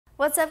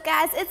What's up,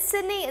 guys? It's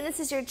Sydney, and this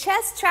is your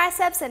chest,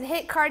 triceps, and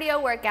HIIT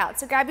cardio workout.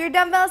 So grab your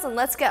dumbbells and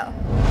let's go.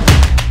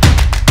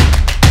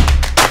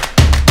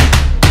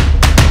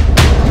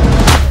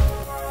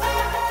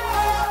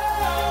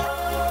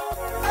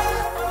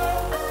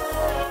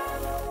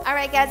 All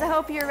right, guys, I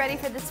hope you're ready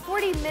for this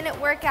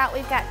 40-minute workout.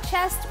 We've got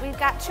chest, we've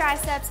got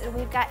triceps, and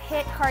we've got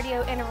HIIT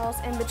cardio intervals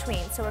in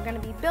between. So we're gonna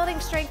be building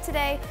strength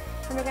today,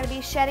 and we're gonna be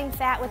shedding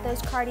fat with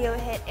those cardio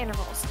HIIT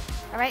intervals.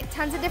 All right,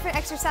 tons of different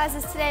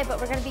exercises today, but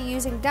we're gonna be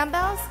using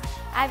dumbbells.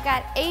 I've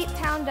got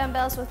 8-pound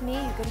dumbbells with me.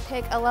 You can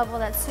pick a level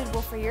that's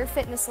suitable for your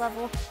fitness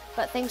level,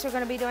 but things we're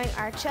gonna be doing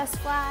are chest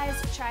flies,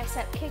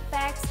 tricep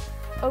kickbacks,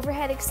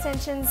 overhead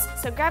extensions.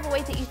 So grab a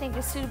weight that you think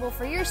is suitable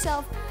for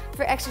yourself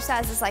for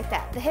exercises like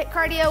that. The HIIT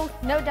cardio,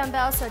 no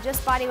dumbbells, so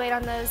just body weight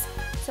on those.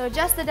 So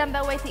adjust the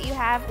dumbbell weight that you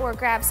have or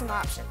grab some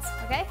options,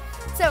 okay?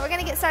 So we're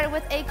gonna get started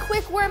with a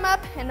quick warm up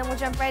and then we'll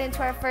jump right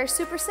into our first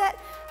superset.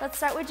 Let's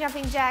start with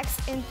jumping jacks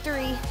in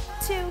 3,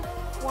 2,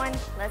 1,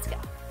 let's go.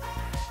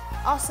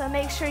 Also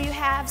make sure you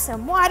have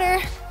some water,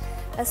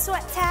 a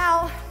sweat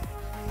towel.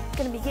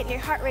 Gonna be getting your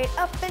heart rate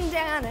up and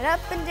down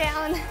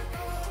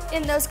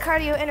in those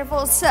cardio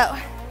intervals. So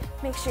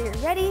make sure you're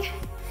ready.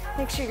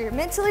 Make sure you're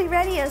mentally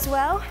ready as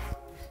well.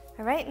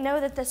 All right, know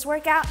that this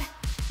workout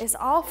is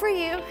all for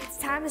you. It's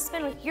time to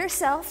spend with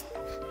yourself.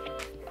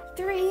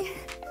 3,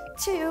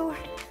 2,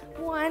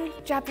 1.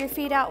 Drop your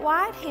feet out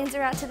wide, hands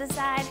are out to the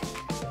side.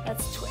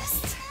 Let's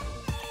twist.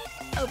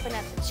 Open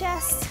up the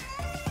chest.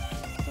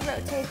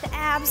 Rotate the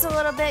abs a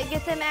little bit,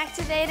 get them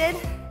activated.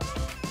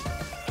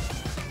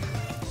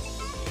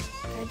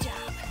 Good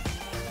job.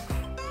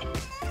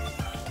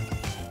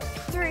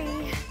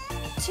 3,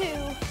 2,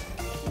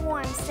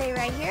 1. Stay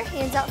right here,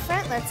 hands out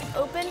front. Let's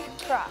open,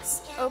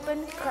 cross,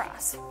 open,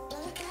 cross.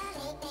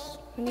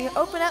 When you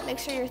open up, make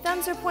sure your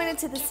thumbs are pointed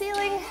to the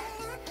ceiling.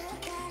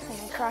 And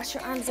then cross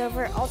your arms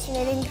over,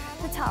 alternating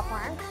the top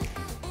arm.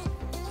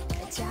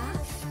 Good job.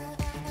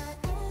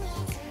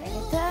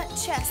 Get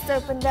the chest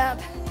opened up.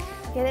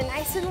 Get it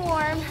nice and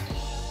warm.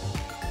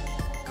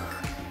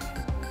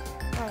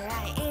 All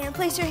right, and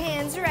place your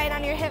hands right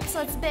on your hips.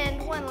 Let's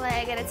bend one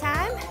leg at a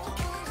time.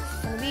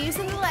 We'll be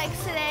using the legs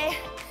today,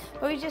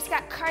 but we just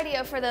got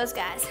cardio for those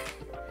guys.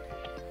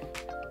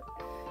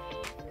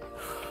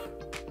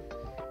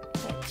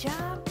 Good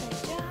job,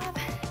 good job.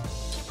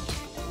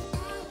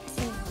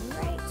 And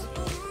right,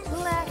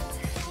 left.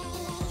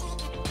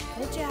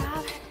 Good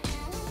job.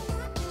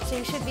 So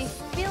you should be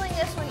feeling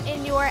this one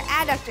in your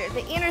adductor,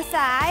 the inner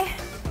thigh,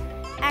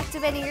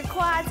 activating your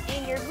quads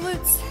and your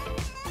glutes.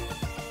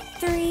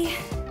 3,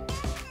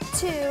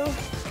 2,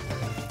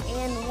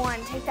 and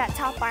 1. Take that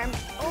top arm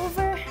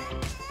over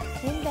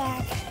and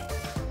back,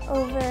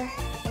 over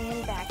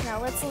and back. Now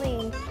let's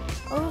lean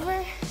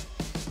over,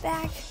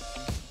 back,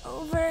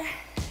 over.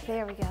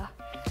 There we go.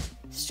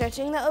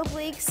 Stretching the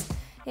obliques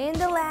and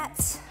the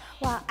lats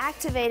while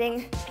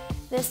activating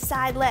this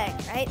side leg,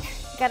 right?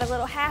 Got a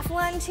little half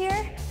lunge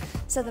here,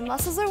 so the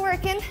muscles are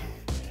working.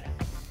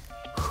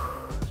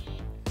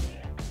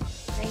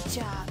 Great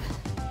job.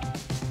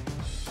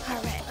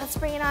 All right, let's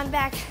bring it on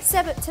back.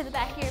 Step it to the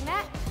back of your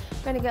mat.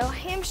 We're gonna go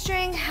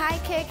hamstring, high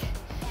kick,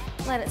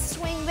 let it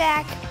swing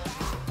back,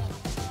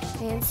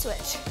 and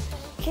switch.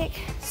 Kick,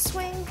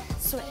 swing,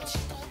 switch.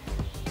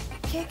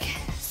 Kick,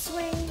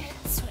 swing,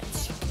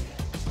 switch.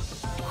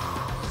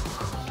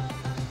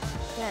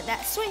 Good.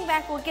 That swing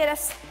back will get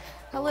us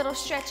a little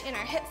stretch in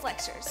our hip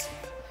flexors.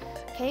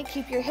 Okay,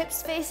 keep your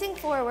hips facing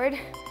forward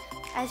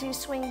as you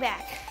swing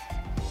back.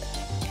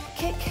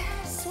 Kick,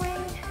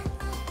 swing,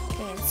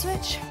 and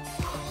switch.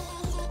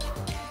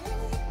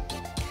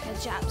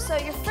 Good job. So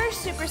your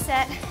first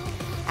superset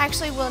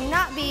actually will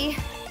not be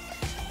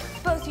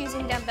both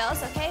using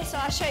dumbbells, okay? So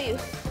I'll show you.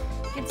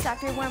 You can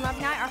stop your warm up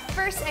now. Our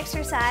first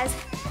exercise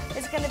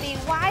is gonna be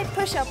wide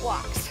push-up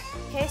walks.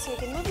 Okay, so you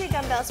can move your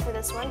dumbbells for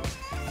this one.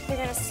 You're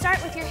gonna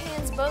start with your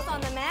hands both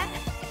on the mat.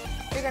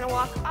 You're gonna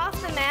walk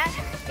off the mat,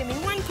 give me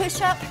one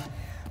push-up,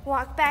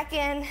 walk back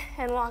in,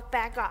 and walk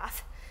back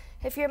off.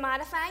 If you're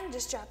modifying,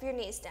 just drop your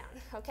knees down,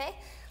 okay?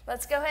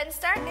 Let's go ahead and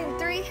start in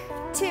 3,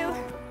 2,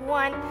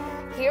 1.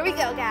 Here we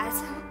go,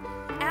 guys.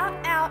 Out,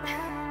 out,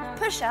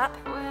 push up,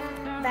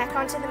 back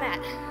onto the mat.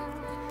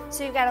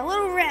 So you've got a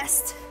little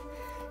rest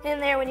in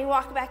there when you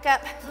walk back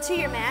up to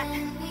your mat.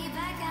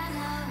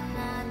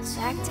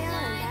 Back down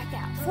and back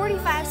out.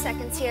 45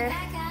 seconds here.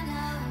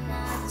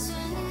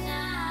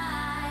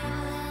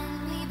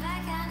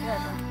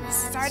 Good.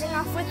 Starting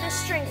off with the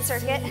strength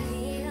circuit.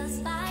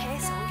 Okay,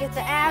 so we'll get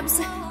the abs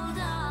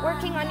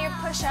working on your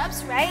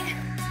push-ups, right?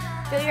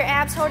 Feel your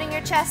abs holding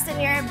your chest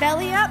and your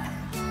belly up.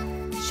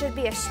 Should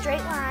be a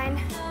straight line.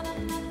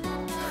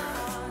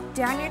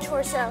 Down your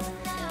torso,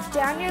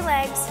 down your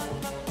legs.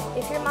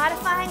 If you're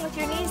modifying with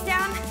your knees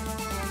down,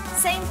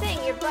 same thing,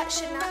 your butt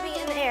should not be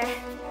in the air.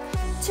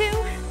 2,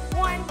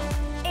 1,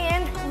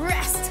 and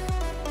rest.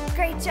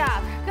 Great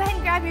job. Go ahead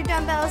and grab your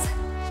dumbbells.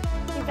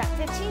 You've got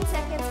 15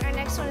 seconds. Our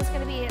next one is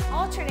gonna be an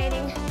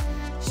alternating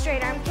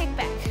straight arm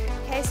kickback.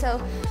 Okay, so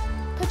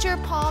put your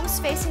palms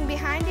facing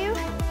behind you.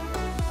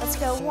 Let's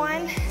go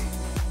 1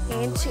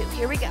 and 2.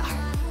 Here we go.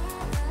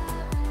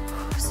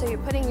 So you're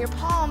putting your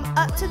palm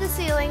up to the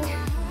ceiling.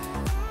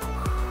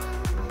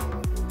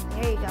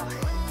 There you go.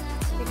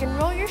 You can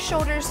roll your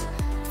shoulders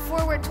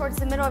forward towards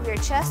the middle of your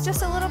chest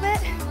just a little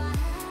bit,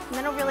 and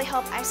that'll really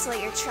help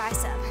isolate your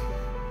tricep.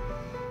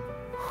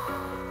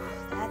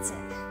 That's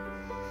it.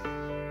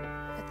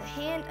 Put the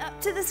hand up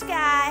to the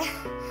sky.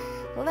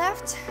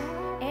 Left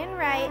and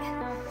right,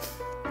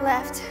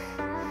 left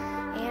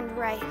and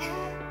right.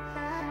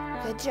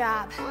 Good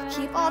job.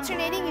 Keep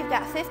alternating. You've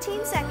got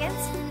 15 seconds.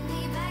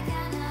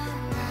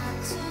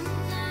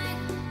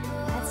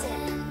 That's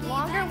it.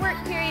 Longer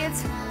work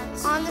periods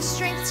on the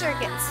strength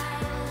circuits.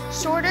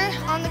 Shorter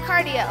on the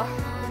cardio.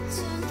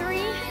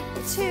 3,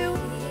 2,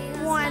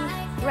 1,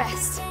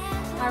 rest.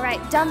 All right,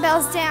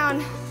 dumbbells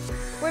down.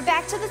 We're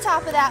back to the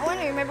top of that one.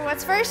 Remember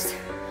what's first?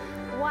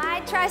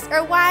 Wide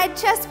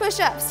chest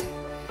push-ups.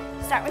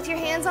 Start with your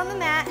hands on the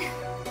mat.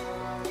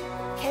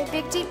 Okay,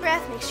 big deep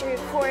breath. Make sure your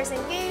core is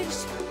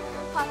engaged.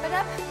 Pop it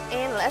up,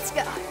 and let's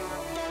go.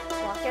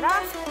 Walk it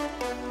off.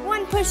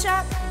 1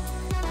 push-up.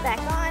 Back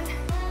on,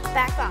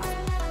 back off.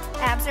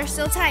 Abs are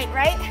still tight,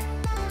 right?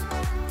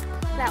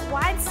 That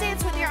wide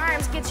stance with your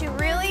arms gets you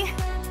really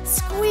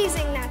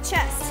squeezing that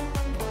chest.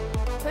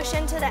 Push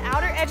into the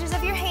outer edges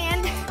of your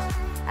hand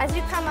as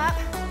you come up.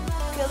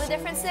 Feel the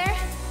difference there?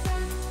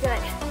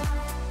 Good.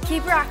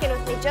 Keep rocking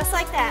with me, just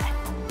like that.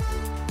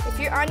 If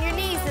you're on your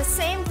knees, the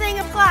same thing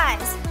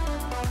applies.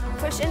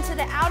 Push into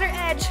the outer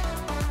edge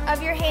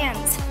of your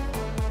hands.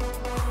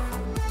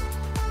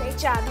 Great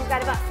job. You've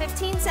got about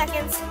 15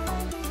 seconds,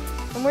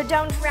 and we're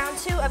done with round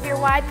 2 of your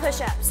wide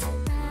push-ups.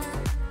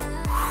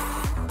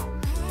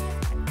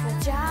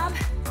 Good job.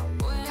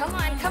 Come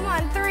on, come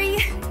on. 3,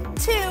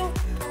 2,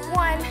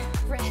 1,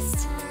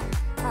 rest.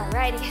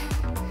 Alrighty.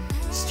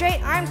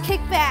 Straight arm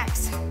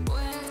kickbacks.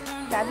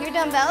 Grab your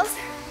dumbbells.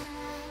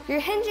 You're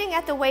hinging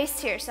at the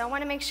waist here, so I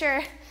want to make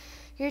sure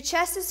your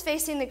chest is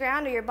facing the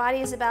ground or your body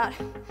is about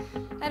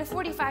at a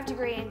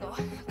 45-degree angle,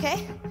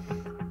 okay?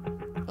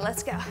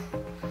 Let's go.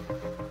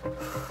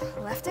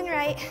 Left and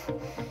right.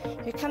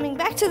 You're coming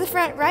back to the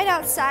front, right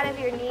outside of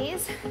your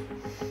knees.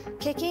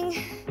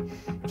 Kicking,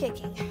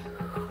 kicking.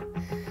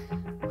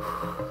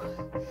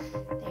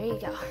 There you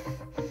go.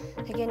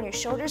 Again, your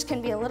shoulders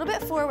can be a little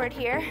bit forward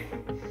here.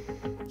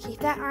 Keep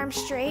that arm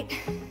straight.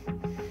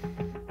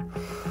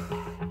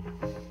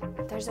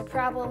 If there's a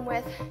problem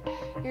with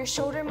your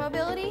shoulder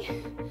mobility,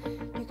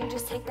 you can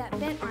just take that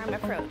bent arm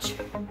approach.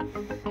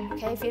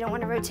 Okay, if you don't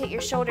want to rotate your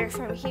shoulder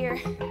from here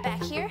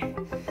back here.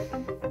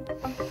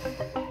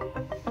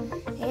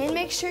 And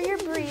make sure you're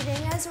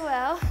breathing as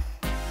well.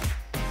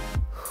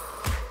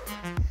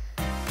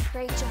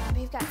 Great job.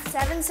 You've got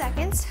 7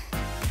 seconds.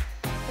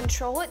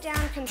 Control it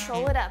down,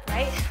 control it up,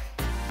 right?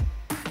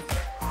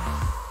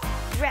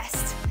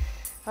 Rest.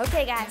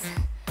 Okay, guys.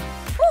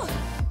 Whew.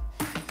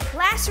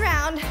 Last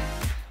round.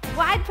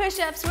 Wide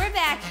push-ups. We're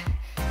back.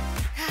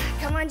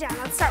 Come on down.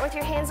 Let's start with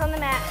your hands on the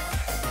mat.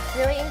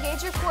 Really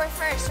engage your core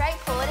first, right?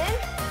 Pull it in.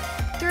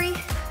 3,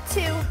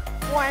 2,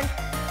 1.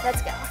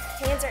 Let's go.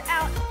 Hands are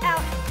out,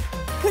 out.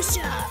 Push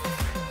up.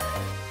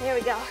 There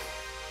we go.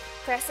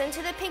 Press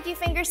into the pinky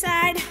finger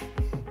side.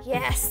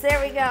 Yes, there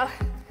we go.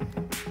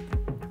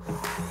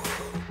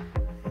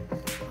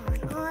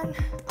 On,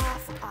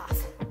 off, off.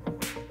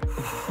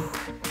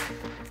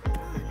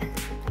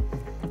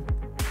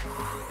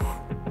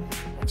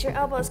 Let your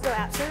elbows go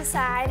out to the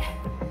side.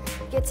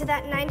 Get to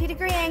that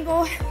 90-degree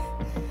angle.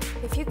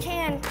 If you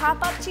can,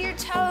 pop up to your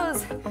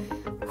toes.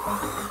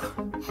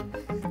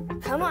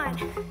 Come on.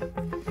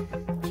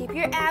 Keep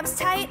your abs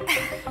tight.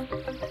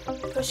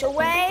 Push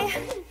away.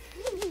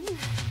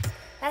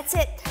 That's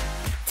it.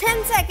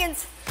 10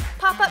 seconds.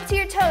 Pop up to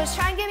your toes.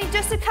 Try and give me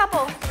just a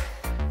couple.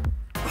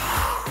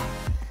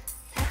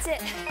 That's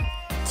it.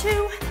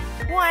 2,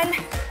 1,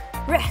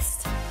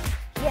 rest.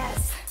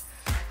 Yes.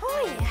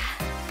 Oh yeah.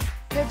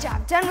 Good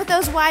job. Done with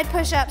those wide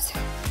push-ups.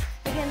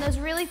 Again, those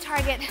really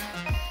target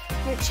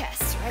your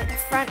chest, right? The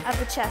front of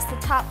the chest, the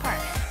top part.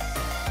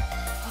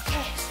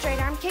 Okay, straight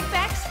arm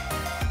kickbacks.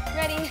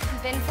 Ready,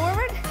 bend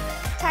forward.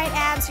 Tight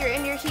abs, you're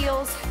in your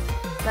heels.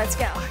 Let's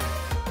go.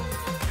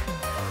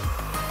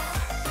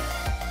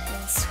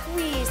 And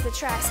squeeze the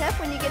tricep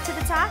when you get to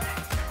the top.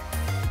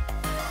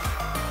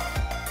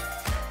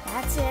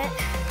 That's it.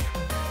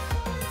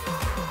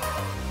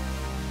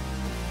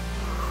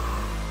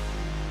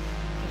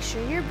 Make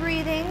sure you're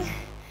breathing.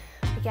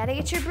 You gotta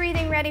get your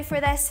breathing ready for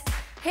this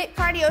HIIT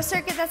cardio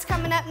circuit that's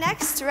coming up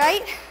next,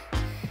 right?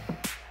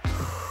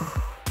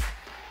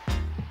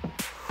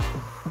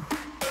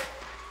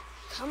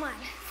 Come on,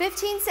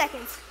 15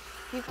 seconds.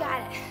 You've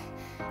got it.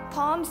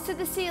 Palms to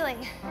the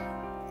ceiling.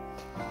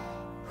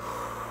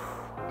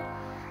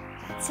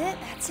 That's it,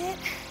 that's it.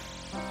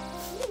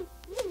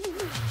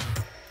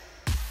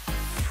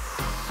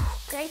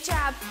 Great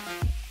job.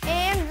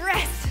 And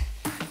rest.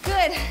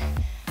 Good.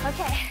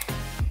 Okay,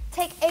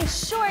 take a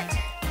short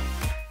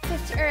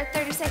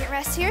 30-second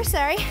rest here,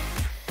 sorry.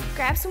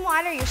 Grab some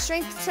water, your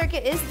strength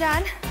circuit is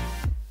done.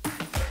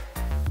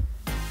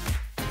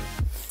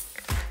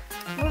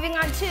 Moving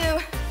on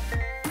to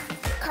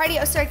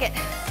cardio circuit.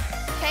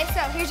 Okay, so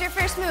here's your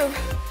first move.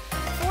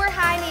 4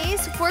 high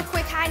knees, 4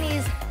 quick high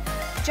knees,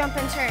 jump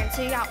and turn.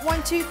 So you got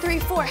 1, 2, 3,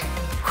 4.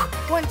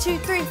 1, 2,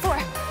 3, 4.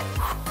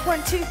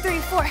 1, 2, 3,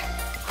 4.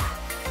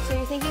 So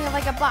you're thinking of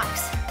like a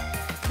box.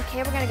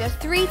 Okay, we're gonna go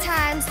 3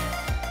 times,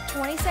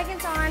 20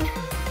 seconds on,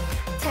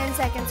 10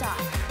 seconds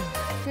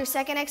off. Your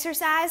second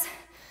exercise,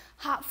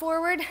 hop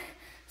forward,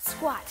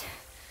 squat.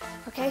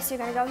 Okay, so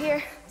you're gonna go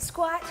here,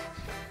 squat,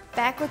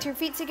 back with your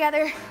feet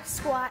together,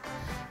 squat,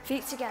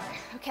 feet together,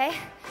 okay?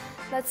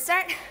 Let's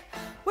start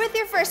with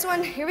your first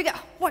one. Here we go.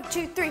 1,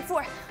 2, 3,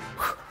 4.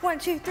 1,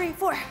 2, 3,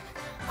 4.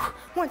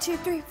 1, 2,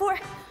 3, 4.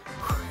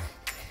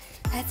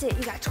 That's it.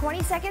 You got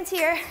 20 seconds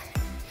here.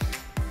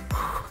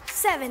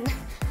 7,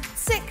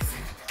 6.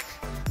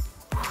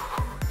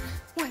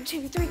 1,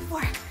 2, 3,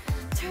 4.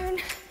 Turn,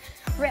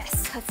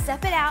 rest. Let's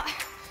step it out.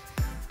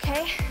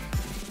 Okay.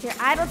 Your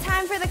idle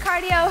time for the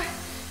cardio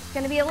is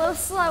gonna be a little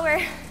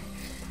slower.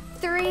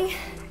 3,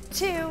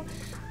 2,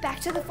 back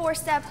to the 4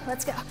 step.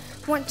 Let's go.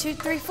 1, 2,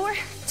 3, 4.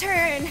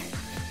 Turn.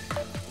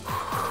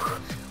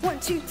 1,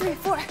 2, 3,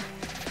 4.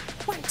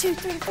 1, 2,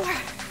 3, 4.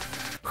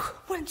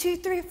 1, 2,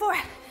 3, 4.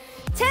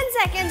 10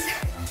 seconds.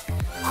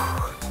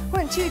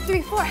 1, 2,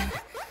 3, 4.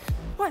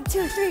 1,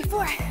 2, 3,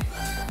 4.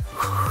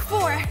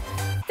 4,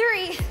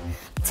 3,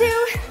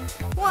 2,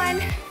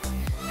 1.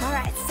 All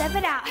right, step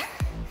it out.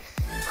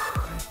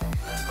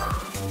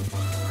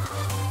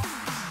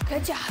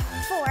 Good job.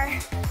 4,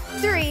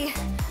 3,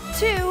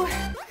 2.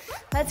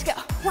 Let's go.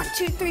 1,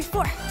 2, 3,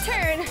 4.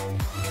 Turn.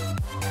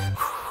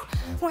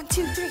 1,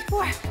 2, 3,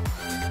 4.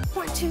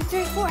 1, 2,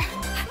 3, 4.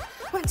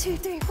 1, 2,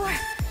 3, 4.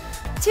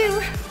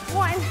 2,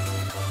 1.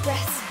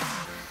 Rest.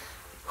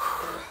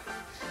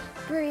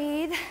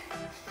 Breathe.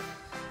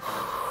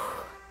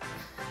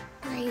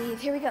 Breathe.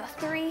 Here we go.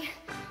 3,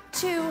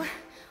 2,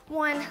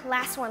 1.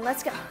 Last one.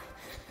 Let's go.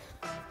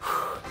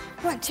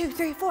 1, 2,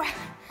 3, 4.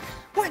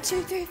 1,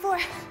 2, 3, 4.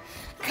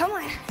 Come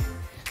on.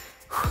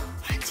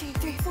 1, 2,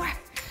 3, 4.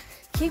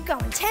 Keep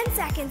going. 10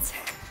 seconds.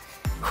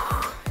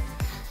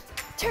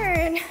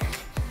 Turn.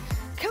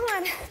 Come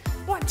on.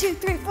 1, 2,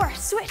 3, 4.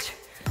 Switch.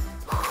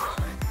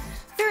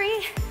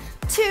 3,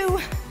 2,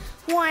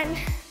 1.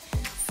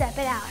 Step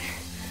it out.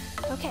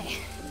 Okay.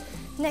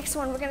 Next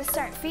one, we're gonna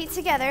start feet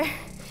together.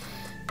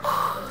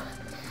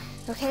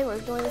 Okay, we're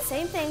doing the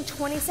same thing.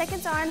 20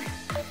 seconds on,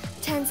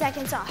 10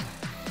 seconds off.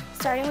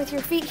 Starting with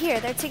your feet here.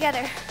 They're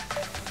together.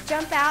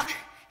 Jump out,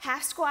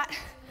 half squat,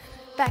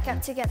 back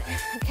up together.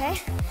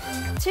 Okay?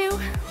 2,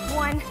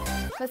 1.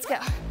 Let's go.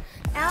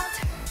 Out,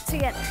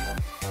 together.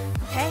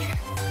 Okay?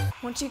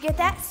 Once you get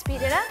that,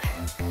 speed it up.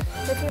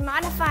 If you're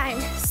modifying,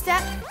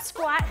 step,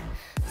 squat,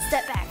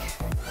 step back.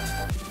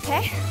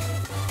 Okay?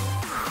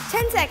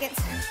 10 seconds.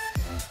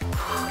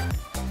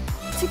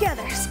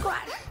 Together,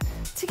 squat.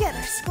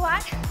 Together,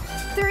 squat.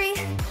 3,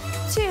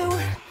 2,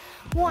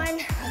 1.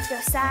 Let's go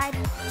side,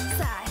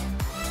 side.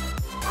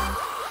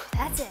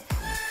 That's it.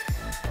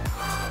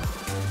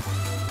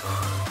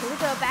 Here we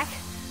go, back.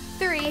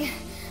 3,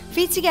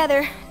 feet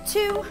together.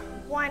 2,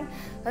 1.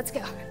 Let's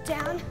go.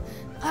 Down,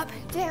 up,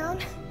 down.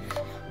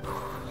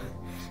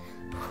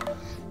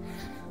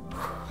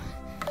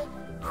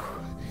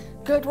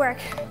 Good work.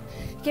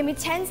 Give me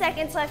 10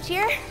 seconds left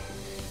here.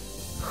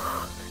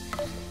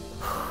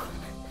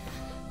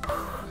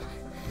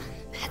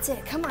 That's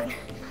it, come on.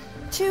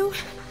 2,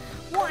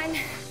 1.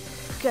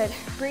 Good,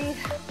 breathe.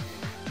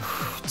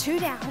 2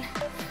 down,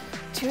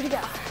 2 to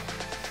go.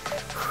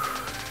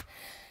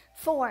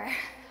 4,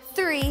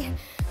 3,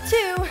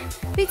 2,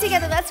 feet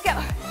together, let's go.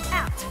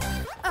 Out,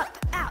 up,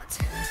 out.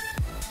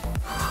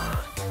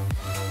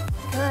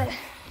 Good.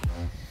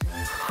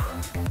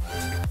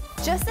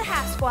 Just a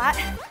half squat.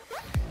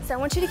 So I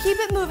want you to keep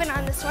it moving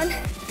on this one.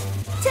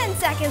 10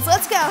 seconds,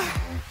 let's go.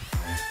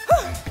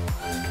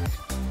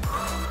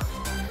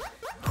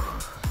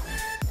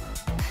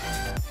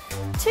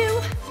 2,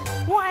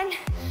 1.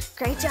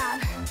 Great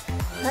job.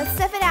 Let's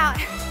step it out.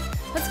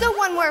 Let's go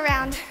one more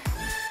round.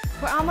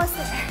 We're almost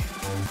there.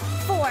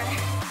 4,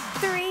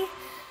 3,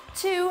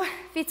 2,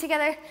 feet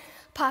together.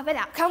 Pop it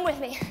out. Come with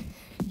me.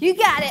 You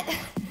got it.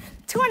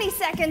 20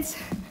 seconds.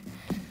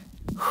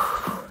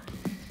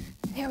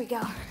 There we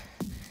go.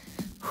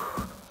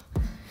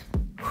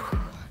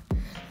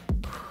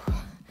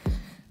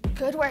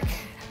 Good work.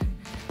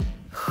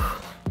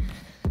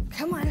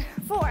 Come on.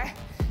 4,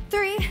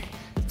 3,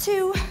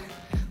 2,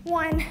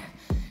 1,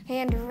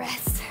 and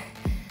rest.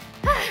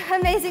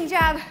 Amazing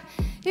job.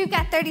 You've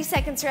got 30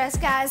 seconds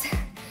rest, guys.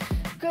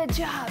 Good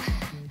job.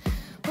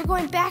 We're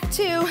going back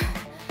to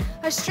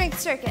a strength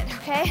circuit,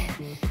 okay?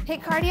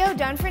 HIIT cardio,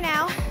 done for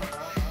now.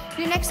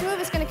 Your next move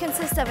is going to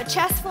consist of a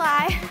chest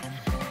fly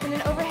and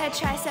an overhead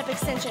tricep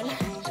extension.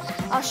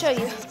 I'll show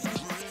you.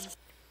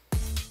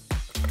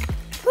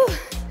 Whew.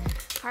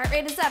 Heart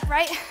rate is up,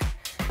 right?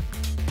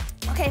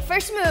 Okay,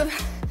 first move,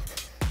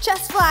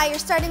 chest fly. You're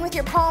starting with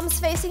your palms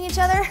facing each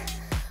other,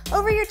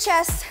 over your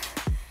chest,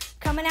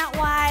 coming out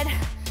wide,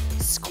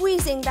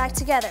 squeezing back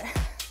together,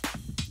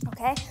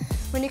 okay?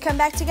 When you come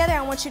back together,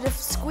 I want you to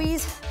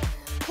squeeze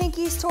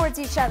pinkies towards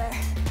each other.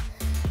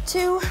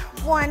 2,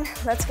 1,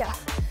 let's go.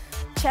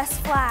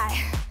 Chest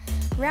fly.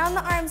 Round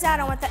the arms out.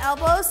 I want the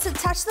elbows to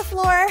touch the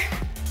floor.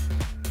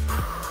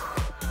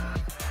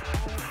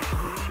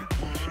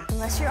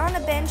 Unless you're on a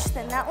bench,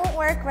 then that won't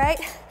work, right?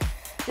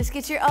 Just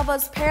get your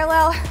elbows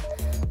parallel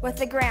with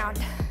the ground.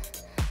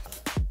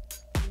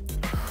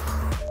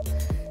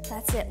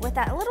 That's it. With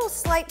that little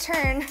slight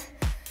turn,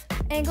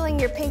 angling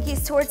your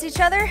pinkies towards each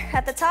other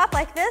at the top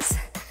like this,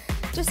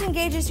 just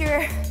engages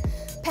your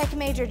pec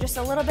major just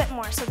a little bit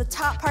more. So the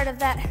top part of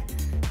that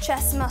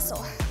chest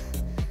muscle.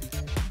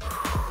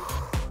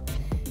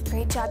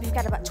 Great job. You've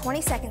got about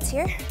 20 seconds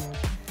here.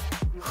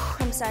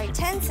 I'm sorry,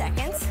 10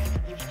 seconds.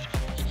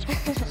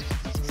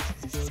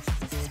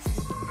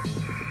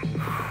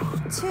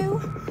 2,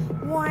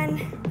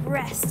 1,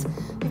 rest.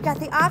 You've got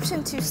the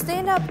option to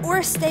stand up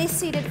or stay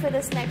seated for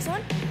this next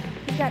one.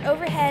 You've got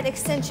overhead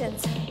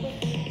extensions.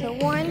 So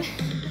 1,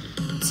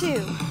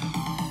 2.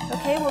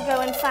 Okay, we'll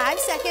go in 5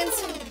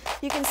 seconds.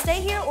 You can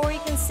stay here or you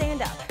can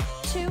stand up.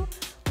 2,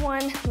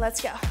 1,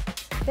 let's go.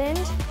 Bend,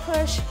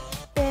 push,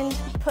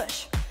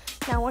 push.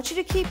 Now I want you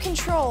to keep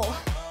control.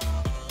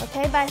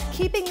 Okay, by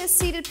keeping this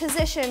seated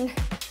position,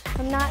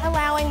 I'm not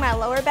allowing my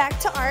lower back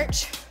to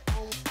arch.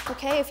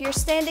 Okay, if you're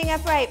standing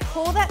upright,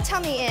 pull that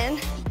tummy in.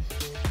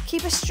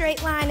 Keep a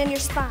straight line in your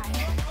spine.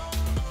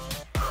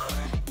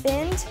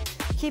 Bend,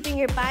 keeping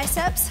your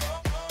biceps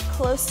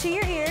close to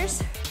your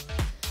ears.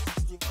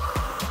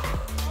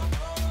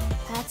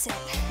 That's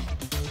it.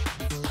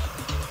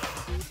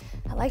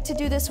 I like to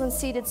do this one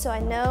seated so I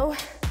know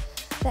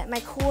that my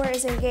core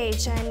is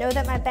engaged and I know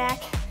that my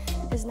back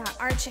is not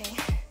arching.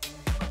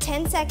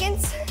 10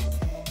 seconds,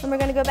 and we're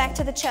gonna go back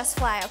to the chest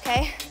fly,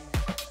 okay?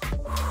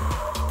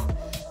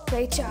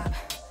 Great job.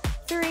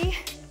 3,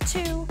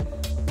 2,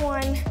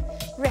 1,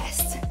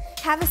 rest.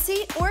 Have a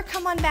seat or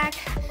come on back.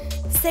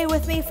 Stay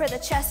with me for the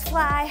chest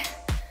fly.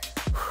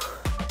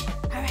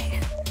 All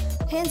right,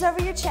 hands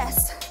over your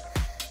chest.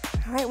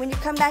 All right, when you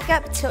come back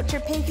up, tilt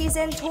your pinkies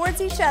in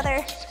towards each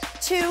other.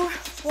 2,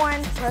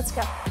 1, let's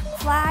go.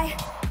 Fly,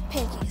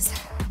 pinkies,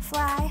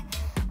 fly,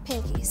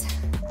 pinkies.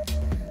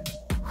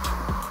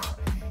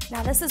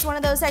 Now this is one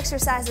of those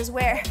exercises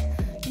where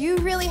you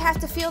really have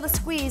to feel the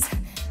squeeze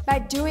by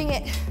doing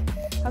it,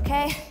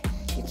 okay?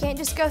 You can't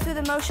just go through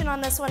the motion on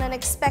this one and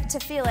expect to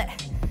feel it.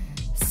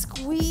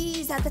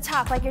 Squeeze at the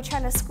top like you're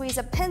trying to squeeze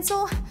a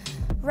pencil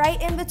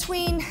right in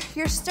between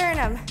your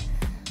sternum.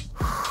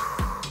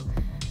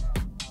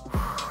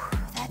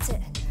 That's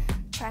it.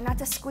 Try not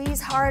to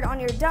squeeze hard on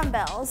your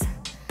dumbbells,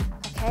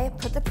 okay?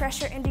 Put the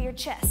pressure into your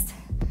chest.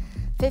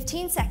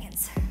 15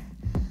 seconds.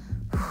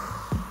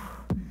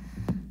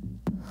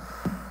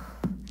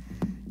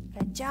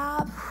 Good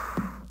job.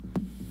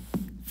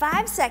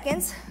 5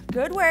 seconds.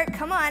 Good work.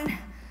 Come on.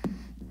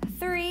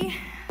 3,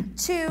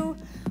 2,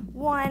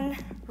 1,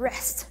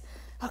 rest.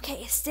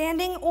 Okay,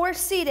 standing or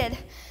seated.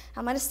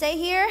 I'm gonna stay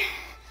here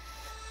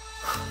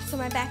so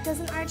my back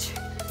doesn't arch.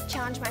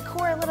 Challenge my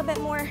core a little bit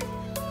more.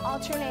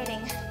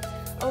 Alternating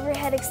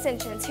overhead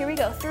extensions. Here we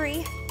go.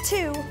 3,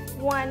 2,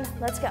 1,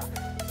 let's go.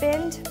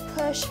 Bend,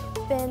 push,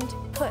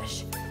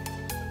 push.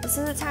 This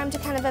is a time to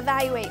kind of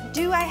evaluate.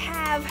 Do I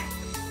have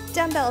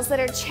dumbbells that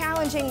are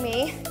challenging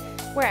me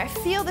where I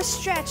feel the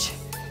stretch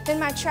in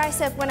my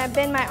tricep when I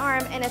bend my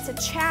arm and it's a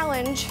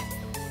challenge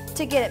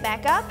to get it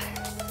back up?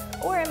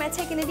 Or am I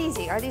taking it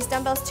easy? Are these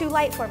dumbbells too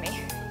light for me?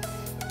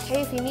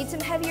 Okay, if you need some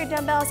heavier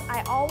dumbbells,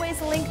 I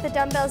always link the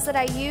dumbbells that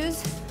I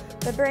use,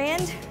 the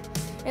brand,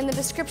 in the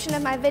description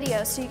of my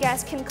video. So you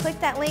guys can click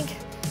that link,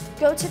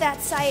 go to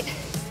that site,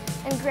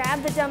 and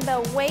grab the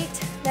dumbbell weight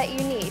that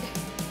you need.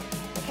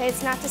 Okay,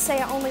 it's not to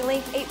say I only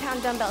link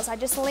 8-pound dumbbells. I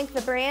just link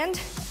the brand.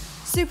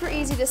 Super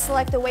easy to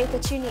select the weight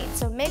that you need.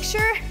 So make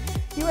sure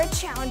you are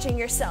challenging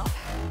yourself.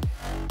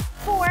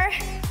 4,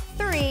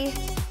 3,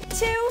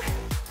 2,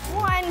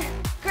 1.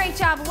 Great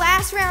job.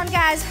 Last round,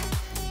 guys.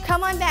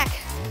 Come on back.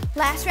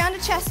 Last round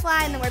of chest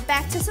fly, and then we're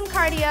back to some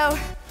cardio.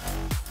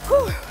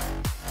 Whew.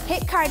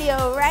 HIIT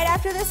cardio right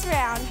after this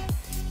round.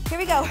 Here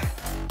we go.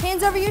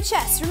 Hands over your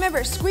chest.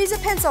 Remember, squeeze a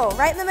pencil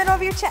right in the middle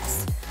of your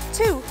chest.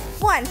 2,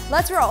 1,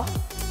 let's roll.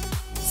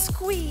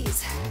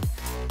 Squeeze.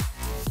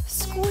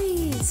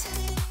 Squeeze.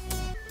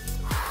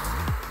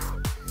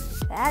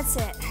 That's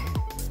it.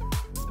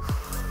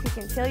 You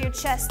can feel your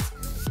chest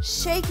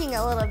shaking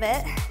a little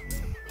bit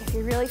if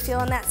you're really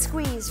feeling that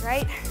squeeze,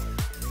 right?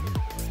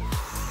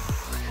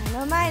 I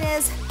know mine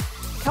is.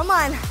 Come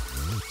on,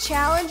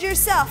 challenge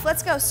yourself.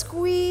 Let's go,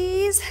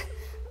 squeeze,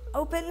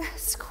 open,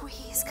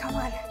 squeeze, come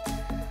on.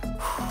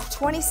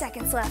 20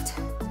 seconds left.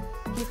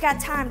 You've got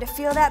time to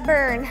feel that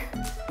burn.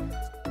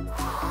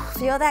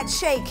 Feel that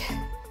shake.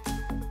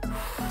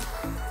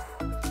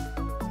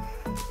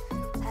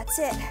 That's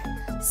it.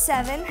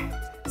 7,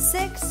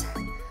 6.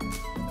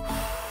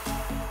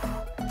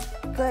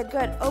 Good,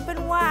 good.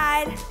 Open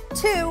wide.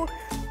 2,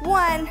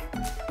 1.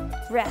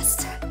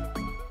 Rest.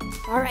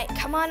 All right,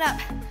 come on up.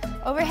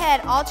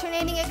 Overhead,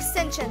 alternating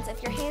extensions.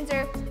 If your hands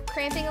are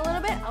cramping a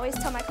little bit, I always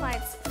tell my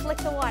clients, flick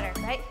the water,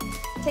 right?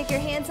 Take your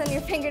hands on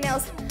your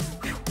fingernails.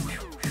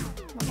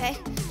 Okay?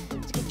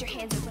 Just get your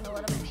hands open a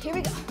little bit. Here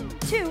we go.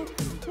 2,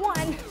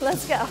 1,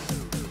 let's go.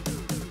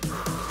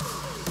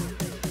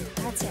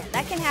 That's it.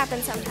 That can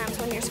happen sometimes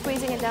when you're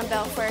squeezing a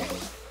dumbbell for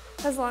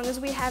as long as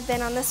we have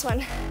been on this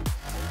one.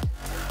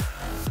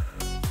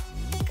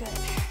 Good.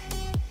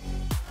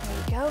 There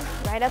you go.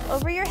 Right up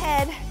over your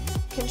head.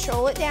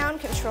 Control it down,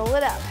 control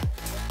it up.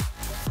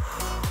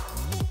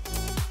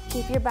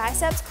 Keep your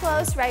biceps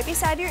close, right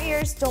beside your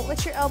ears. Don't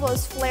let your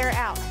elbows flare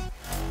out.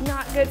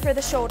 Not good for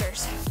the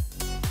shoulders.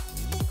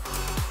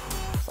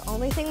 The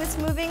only thing that's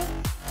moving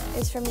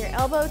is from your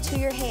elbow to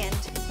your hand,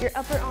 your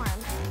upper arm.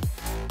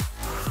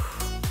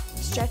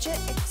 Stretch it,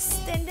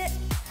 extend it.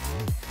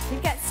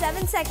 You've got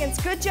 7 seconds,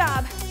 good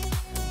job.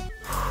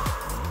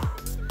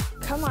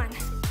 Come on,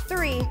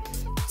 3,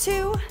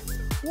 2,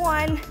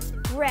 1,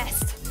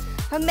 rest.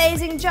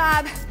 Amazing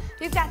job.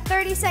 You've got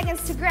 30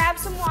 seconds to grab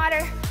some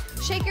water,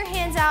 shake your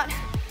hands out.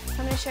 I'm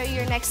gonna show you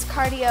your next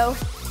cardio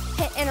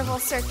HIIT interval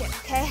circuit,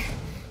 okay?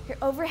 You're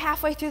over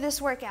halfway through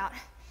this workout.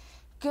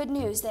 Good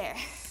news there.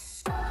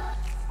 All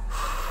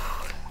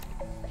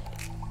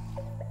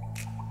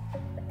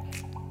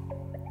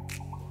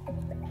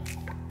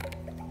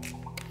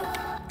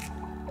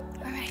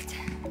right.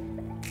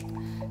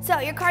 So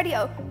your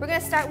cardio, we're gonna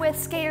start with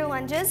skater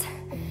lunges,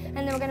 and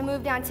then we're gonna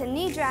move down to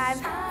knee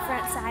drive,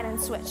 front side, and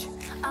switch.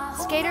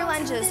 Skater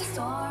lunges,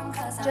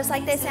 just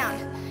like they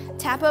sound.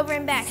 Tap over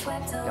and back.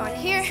 Going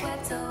here,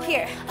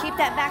 here. Keep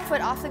that back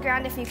foot off the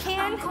ground if you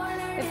can.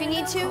 If you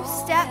need to,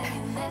 step,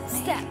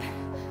 step.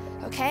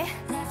 Okay?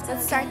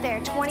 Let's start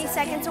there. 20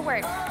 seconds of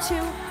work.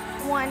 2,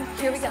 1,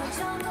 here we go.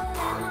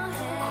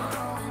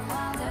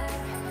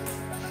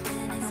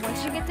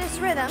 Once you get this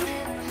rhythm,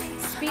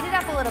 speed it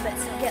up a little bit.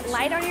 So get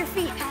light on your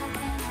feet.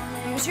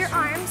 Use your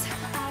arms.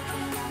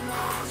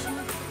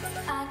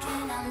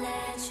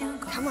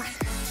 Come on.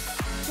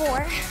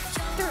 4,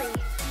 3,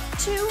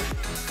 2,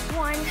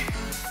 1,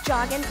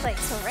 jog in place.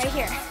 So right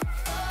here.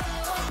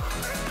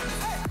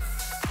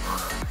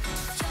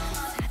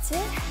 That's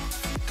it.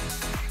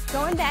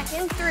 Going back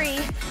in 3,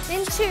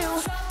 in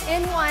 2,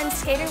 in 1,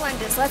 skater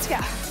lunges. Let's go.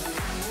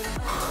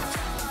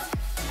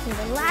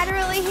 Moving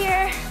laterally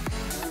here.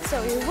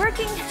 So you're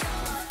working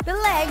the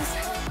legs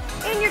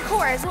and your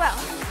core as well.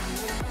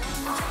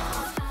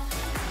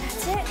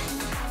 That's it.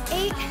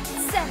 8,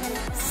 7,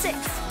 6.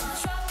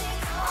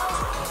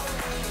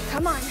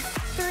 Come on.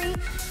 3,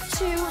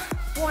 2,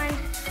 1,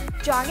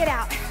 jog it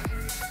out.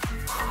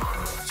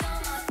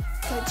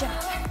 Good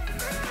job.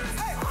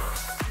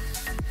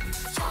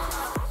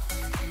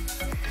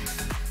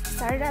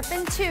 Start it up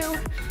in 2,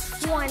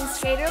 1,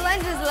 skater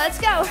lunges, let's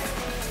go.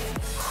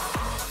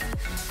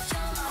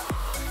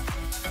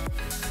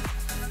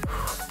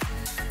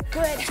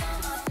 Good.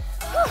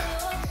 Whew.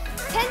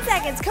 10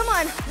 seconds, come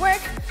on,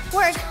 work,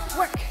 work,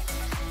 work.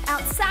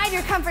 Outside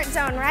your comfort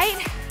zone,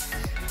 right?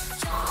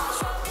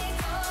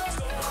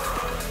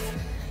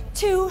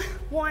 2,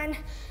 1,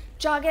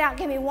 jog it out.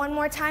 Give me one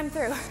more time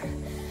through.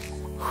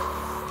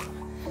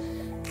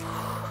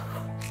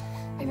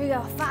 Here we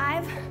go.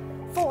 5,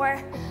 4,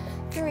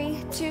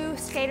 3, 2,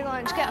 skater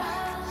lunge, go.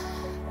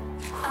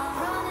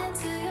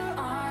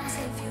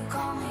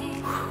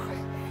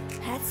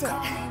 That's it.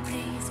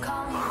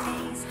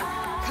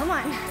 Come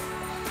on.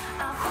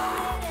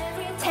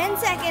 10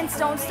 seconds,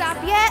 don't stop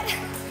yet.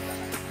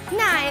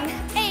 9,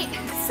 8,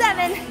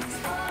 7.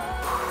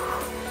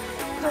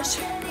 Push,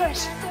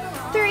 push.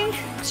 3,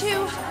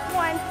 2,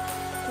 1,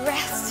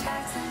 rest.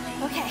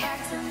 Okay,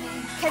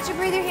 catch a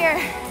breather here.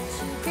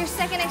 Your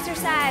second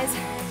exercise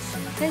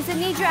is the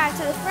knee drive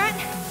to the front,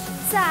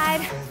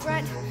 side,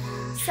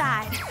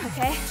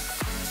 okay?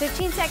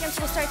 15 seconds,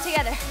 we'll start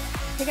together.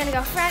 You're gonna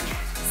go front,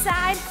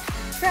 side,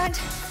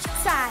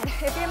 side.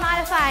 If you're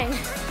modifying,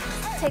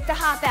 take the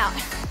hop out.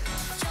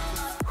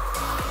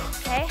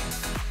 Okay,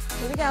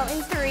 here we go,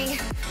 in 3,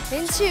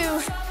 in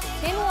 2,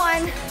 in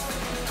 1,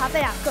 hop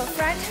it out. Go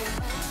front,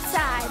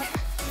 side,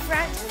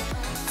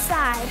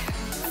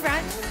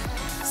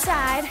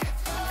 side,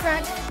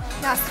 front.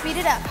 Now speed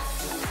it up.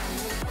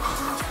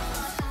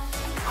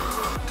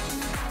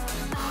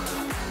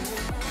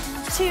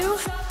 2,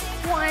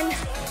 1,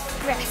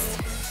 rest.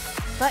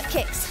 Butt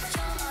kicks.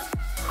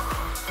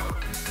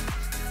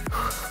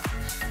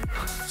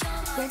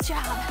 Good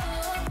job.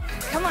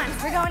 Come on,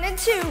 we're going in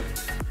 2,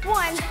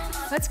 1.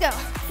 Let's go.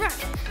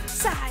 Front,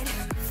 side.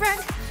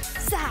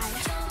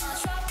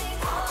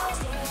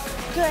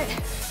 Good.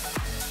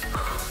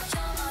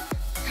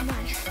 Come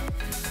on.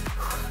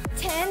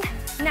 10,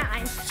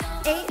 9,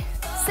 8,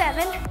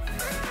 7,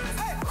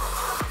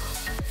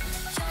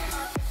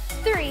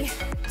 3,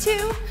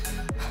 2,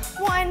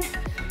 1.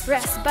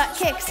 Rest, butt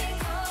kicks.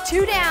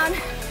 2 down,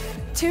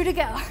 2 to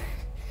go.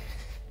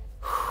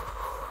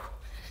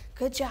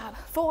 Good job.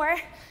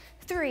 4,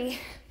 3,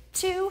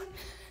 2.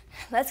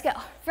 Let's go.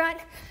 Front,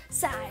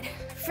 side.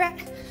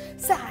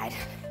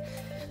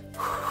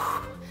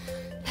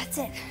 That's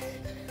it.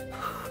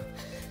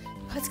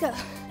 Let's go.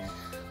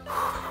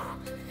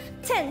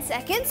 10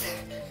 seconds.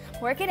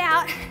 Work it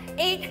out.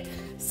 8,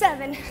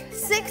 7,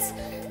 6,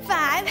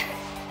 5,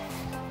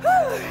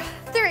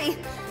 3,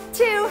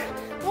 2,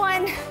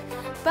 1.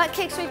 Butt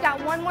kicks, we've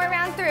got one more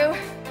round through.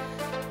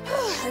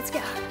 Let's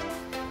go.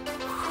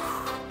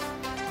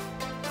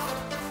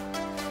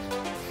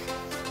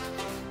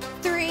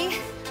 Three,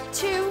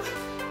 two,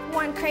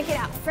 one, crank it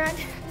out. Front,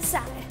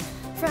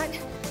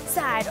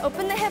 side.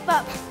 Open the hip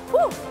up.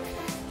 Woo.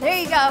 There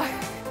you go.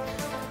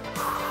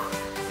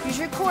 Use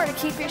your core to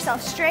keep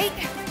yourself straight.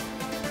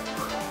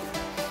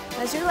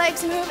 As your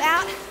legs move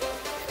out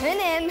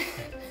and in.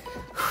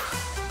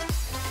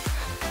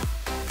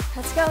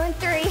 Let's go in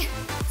 3,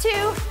 2,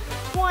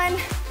 1,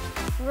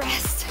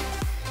 rest.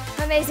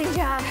 Amazing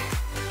job.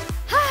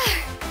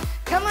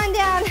 Come on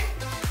down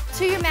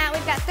to your mat.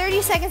 We've got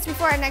 30 seconds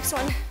before our next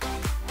one.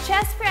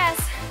 Chest press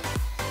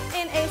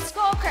in a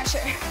skull crusher,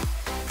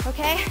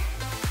 okay?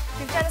 If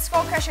you've done a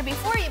skull crusher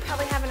before, you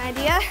probably have an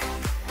idea.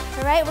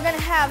 All right, we're gonna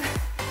have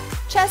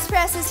chest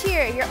presses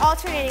here. You're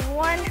alternating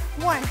 1,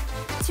 1,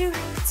 2,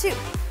 2,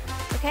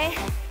 okay?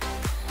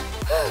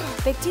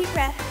 Big deep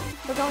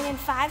breath. We're going in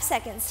 5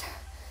 seconds.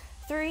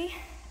 3,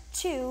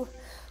 2,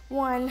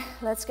 1,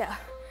 let's go.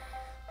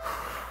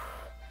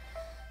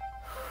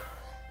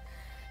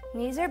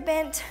 Knees are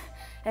bent.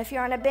 If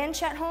you're on a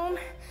bench at home,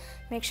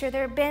 make sure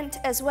they're bent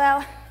as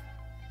well.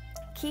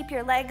 Keep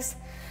your legs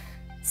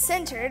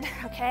centered,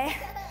 okay?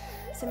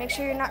 So make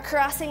sure you're not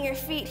crossing your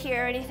feet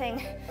here or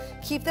anything.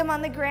 Keep them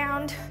on the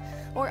ground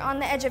or on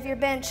the edge of your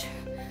bench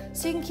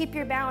so you can keep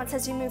your balance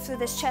as you move through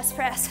this chest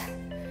press.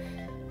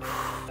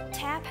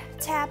 Tap,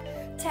 tap,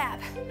 tap.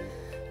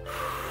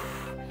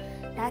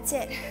 That's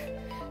it.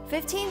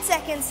 15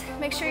 seconds.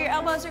 Make sure your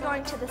elbows are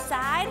going to the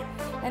side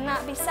and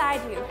not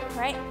beside you,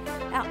 right?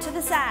 Out to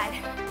the side.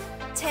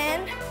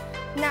 10,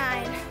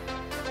 9.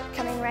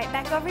 Coming right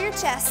back over your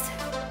chest.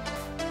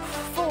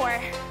 4,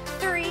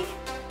 3,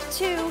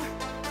 2,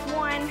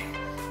 1.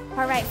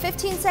 All right,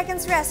 15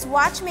 seconds rest.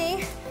 Watch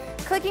me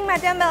clicking my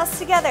dumbbells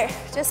together,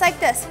 just like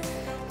this.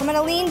 I'm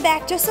gonna lean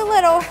back just a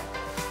little,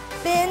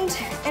 bend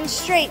and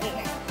straighten.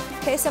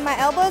 Okay, so my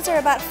elbows are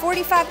about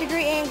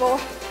 45-degree angle.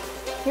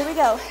 Here we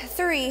go.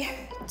 3,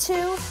 2,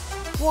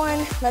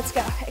 1, let's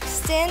go.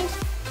 Extend,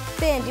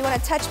 bend. You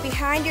want to touch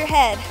behind your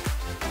head.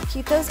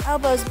 Keep those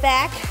elbows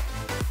back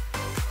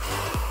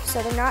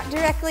so they're not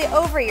directly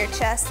over your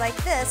chest like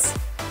this.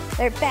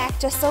 They're back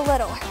just a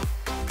little.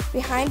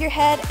 Behind your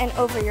head and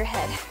over your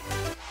head.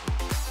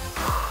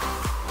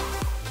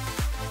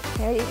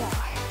 There you go.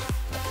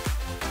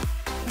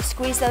 You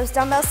squeeze those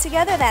dumbbells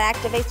together. That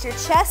activates your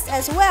chest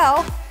as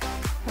well.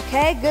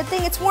 Okay, good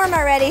thing it's warm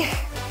already.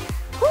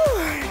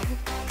 Whew.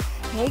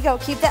 There you go.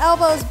 Keep the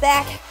elbows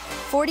back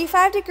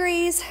 45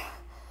 degrees.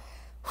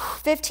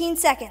 15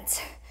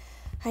 seconds.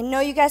 I know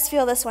you guys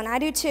feel this one. I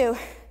do too.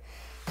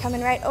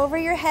 Coming right over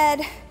your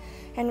head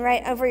and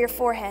right over your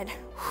forehead.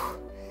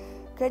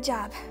 Good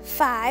job.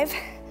 5,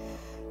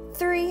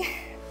 3,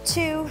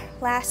 2,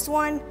 last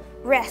one.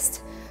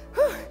 Rest.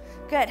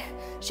 Good.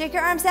 Shake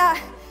your arms out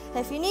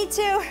if you need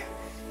to.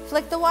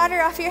 Flick the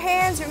water off your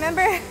hands,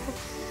 remember?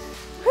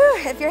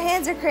 If your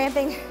hands are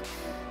cramping.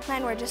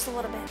 Mine were just a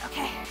little bit.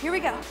 Okay, here we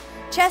go.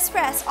 Chest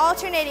press,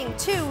 alternating.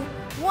 2,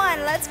 1,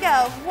 let's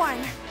go. 1,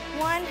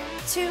 1,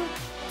 2,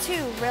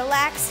 2.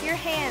 Relax your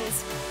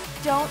hands.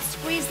 Don't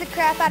squeeze the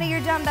crap out of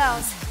your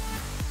dumbbells.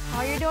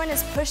 All you're doing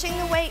is pushing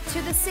the weight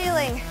to the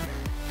ceiling,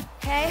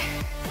 okay?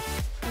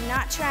 You're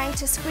not trying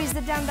to squeeze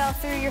the dumbbell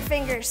through your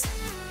fingers.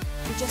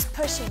 You're just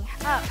pushing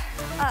up,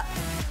 up,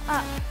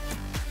 up.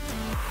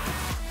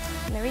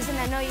 And the reason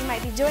I know you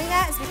might be doing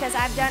that is because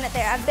I've done it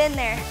there. I've been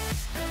there.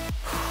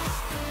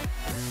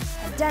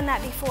 I've done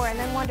that before and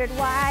then wondered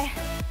why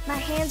my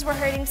hands were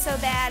hurting so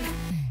bad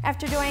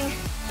after doing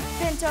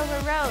bent over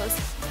rows.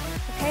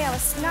 Okay, I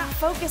was not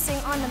focusing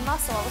on the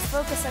muscle. I was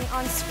focusing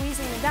on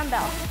squeezing the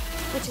dumbbell,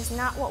 which is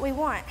not what we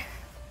want.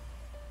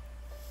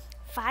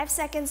 5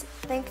 seconds,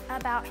 think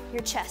about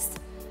your chest.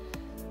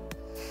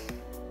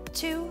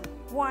 2,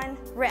 1,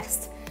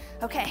 rest.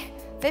 Okay,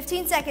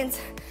 15 seconds.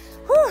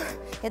 Whew,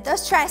 get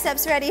those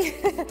triceps ready.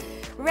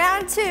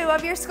 Round 2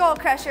 of your skull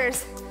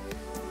crushers.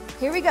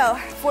 Here we go,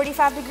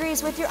 45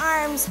 degrees with your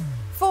arms.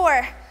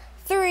 4,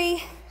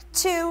 3,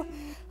 2,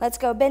 let's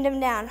go, bend them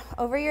down.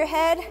 Over your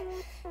head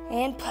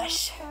and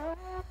push.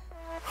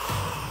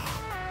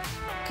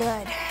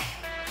 Good.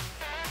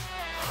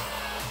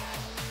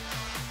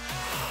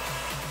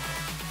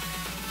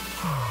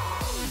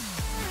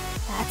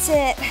 That's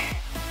it.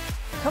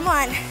 Come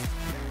on.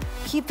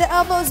 Keep the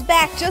elbows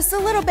back just a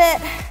little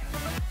bit.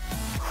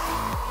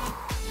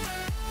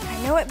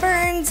 I know it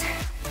burns.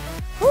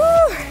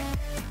 Woo!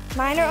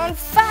 Mine are on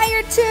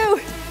fire too.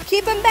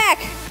 Keep them back.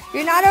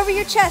 You're not over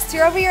your chest,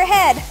 you're over your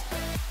head.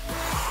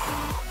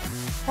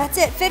 That's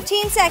it,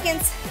 15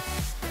 seconds.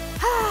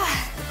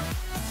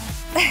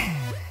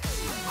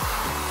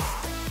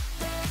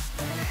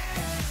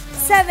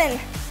 7.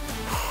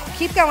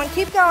 Keep going,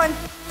 keep going.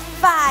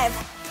 5,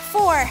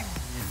 4,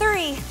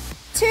 3,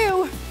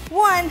 2,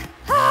 1.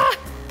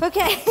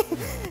 Okay,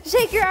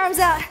 shake your arms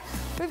out.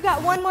 We've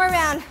got one more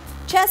round.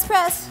 Chest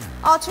press,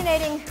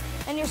 alternating,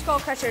 and your skull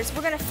crushers.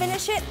 We're gonna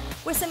finish it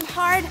with some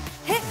hard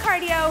HIIT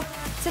cardio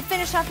to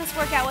finish off this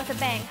workout with a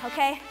bang,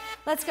 okay?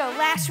 Let's go,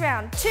 last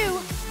round. 2,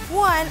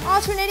 1,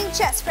 alternating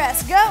chest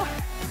press, go.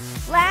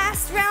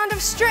 Last round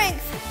of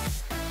strength.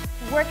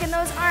 Working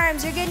those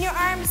arms, you're getting your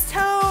arms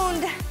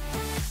toned.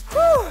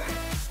 Whew.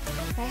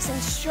 Nice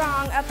and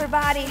strong upper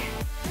body.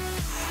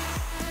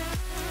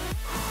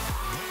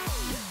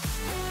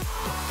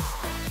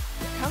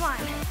 Come on.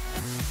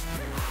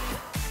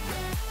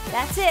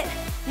 That's it.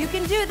 You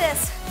can do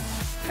this.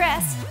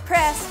 Press,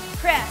 press,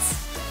 press.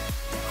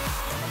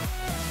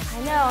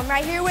 I know, I'm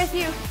right here with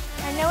you.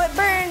 I know it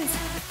burns.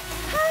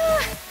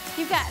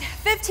 You've got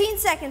 15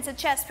 seconds of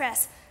chest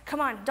press. Come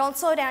on, don't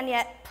slow down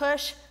yet.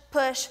 Push,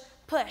 push,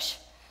 push.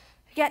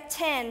 You got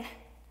 10,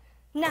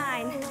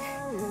 9,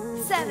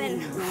 7.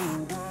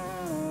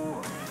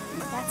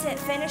 That's it,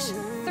 finish.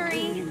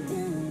 3,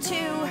 2,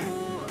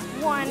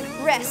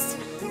 1, rest.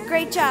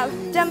 Great job.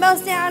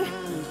 Dumbbells down.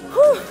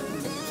 Whew.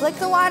 Flick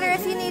the water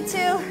if you need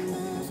to.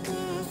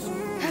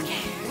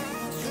 Okay.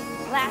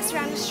 Last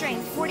round of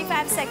strength.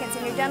 45 seconds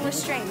and you're done with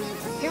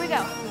strength. Here we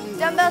go.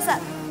 Dumbbells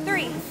up.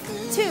 3,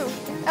 2,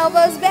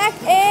 elbows back,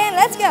 and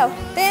let's go.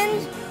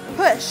 Bend,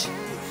 push.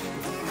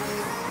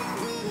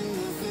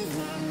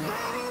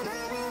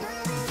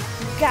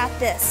 Got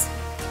this.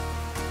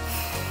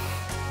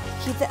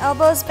 Keep the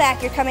elbows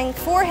back. You're coming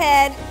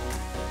forehead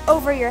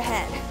over your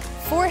head.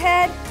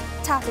 Forehead,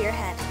 top of your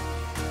head.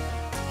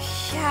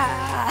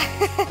 Yeah.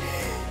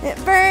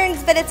 It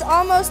burns, but it's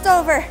almost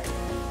over.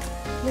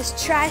 This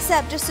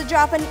tricep, just to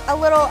drop a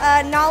little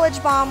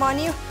knowledge bomb on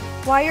you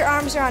while your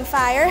arms are on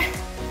fire.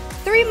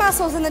 3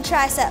 muscles in the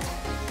tricep.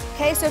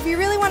 Okay, so if you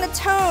really want to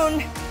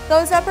tone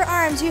those upper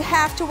arms, you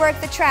have to work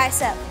the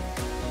tricep.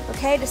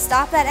 Okay, to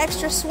stop that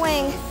extra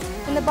swing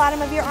in the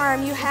bottom of your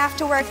arm, you have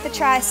to work the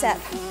tricep.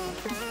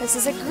 This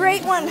is a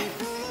great one.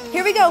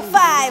 Here we go.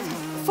 5,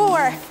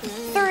 4,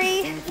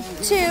 3,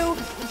 2,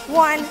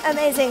 1.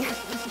 Amazing.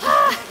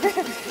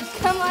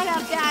 Come on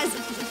up, guys.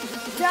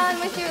 Done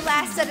with your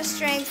last set of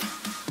strength.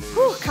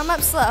 Whew, come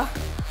up slow.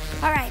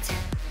 All right.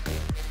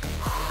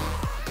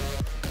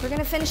 We're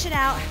gonna finish it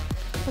out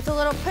with a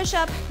little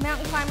push-up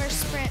mountain climber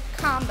sprint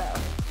combo.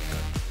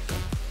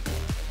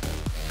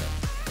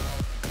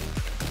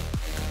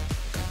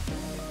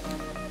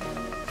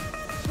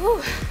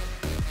 Whew.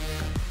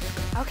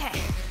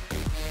 Okay.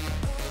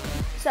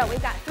 So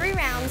we've got 3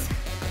 rounds,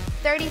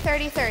 30,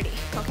 30, 30,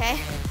 okay?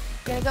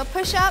 You're gonna go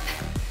push up,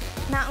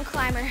 mountain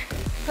climber,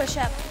 push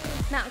up,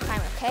 mountain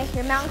climber, okay?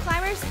 Your mountain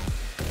climbers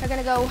are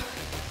gonna go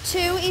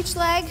 2 each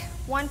leg,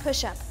 1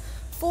 push up,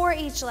 4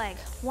 each leg,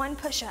 1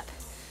 push up,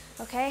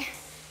 okay?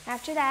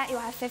 After that, you'll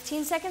have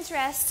 15 seconds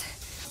rest.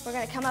 We're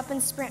gonna come up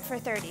and sprint for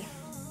 30,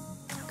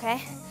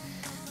 okay?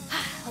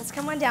 Let's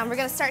come on down. We're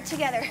gonna start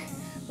together.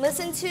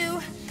 Listen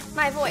to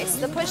my voice.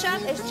 The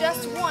push-up is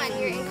just 1.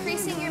 You're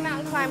increasing your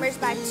mountain climbers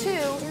by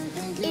 2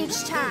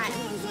 each time,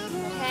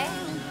 okay?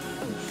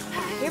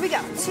 Here we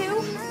go.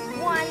 2,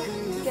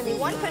 1. Give me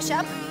 1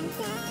 push-up.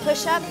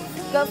 Push-up.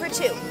 Go for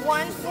 2.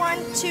 1, 1,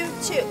 2,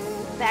 2.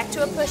 Back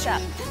to a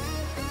push-up.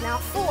 Now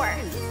 4.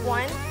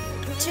 1,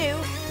 2,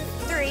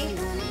 3,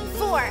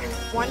 4.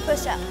 1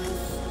 push-up.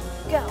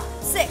 Go.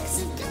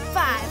 6,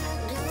 5,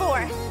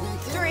 4,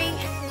 3,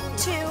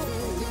 2,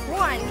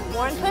 1.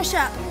 1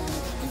 push-up.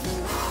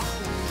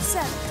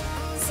 7,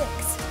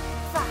 6,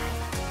 5,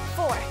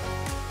 4,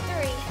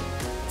 3,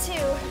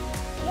 2,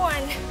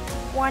 1.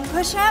 1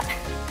 push-up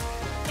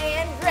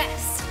and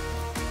rest.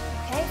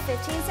 Okay,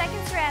 15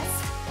 seconds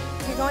rest.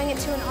 You're going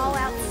into an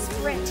all-out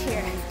sprint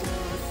here.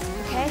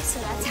 Okay, so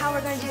that's how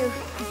we're gonna do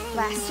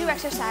last 2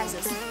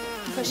 exercises.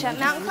 Push-up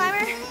mountain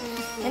climber,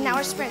 and now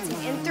we're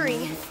sprinting in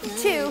 3,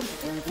 2,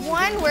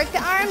 1. Work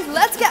the arms,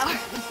 let's go.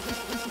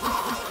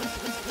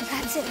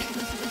 That's it.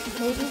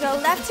 Then you can go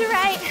left to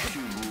right,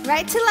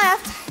 right to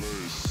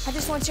left. I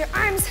just want your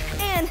arms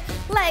and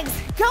legs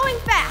going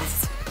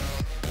fast.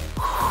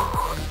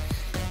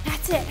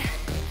 That's it.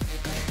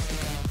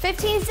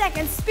 15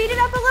 seconds, speed it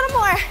up a little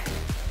more.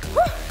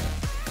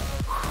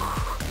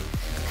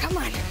 Come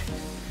on.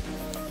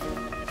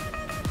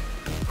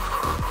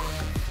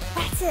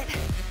 That's it.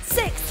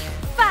 6,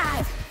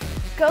 5,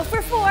 go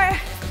for 4,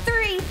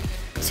 3,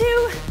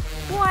 2,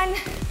 1.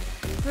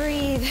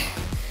 Breathe.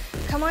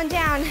 Come on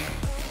down.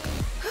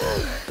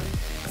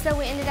 So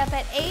we ended up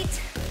at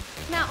 8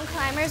 mountain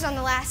climbers on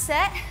the last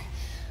set.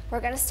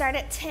 We're gonna start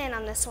at 10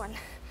 on this one.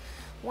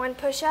 1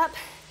 push-up,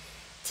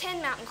 10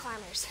 mountain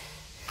climbers.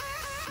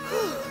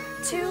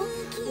 2,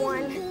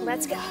 1,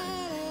 let's go.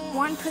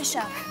 1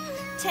 push-up,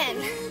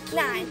 10,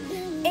 9,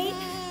 8,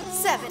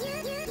 7,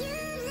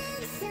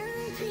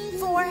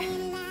 4,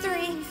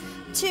 3,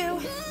 2,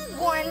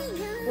 1,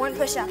 1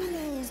 push-up.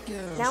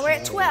 Now we're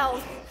at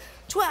 12,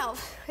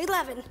 12,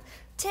 11,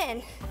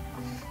 10,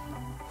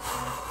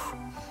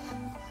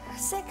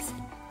 6,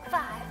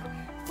 5,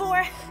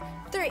 4,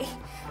 3,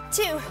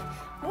 2,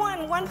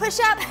 1. 1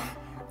 push-up.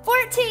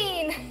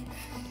 14,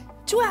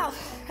 12,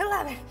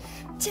 11,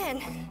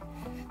 10,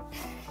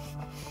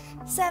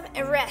 7,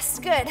 and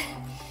rest. Good.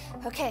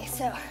 Okay,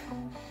 so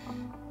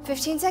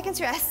 15 seconds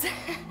rest.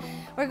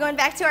 We're going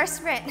back to our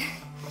sprint.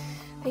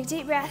 Big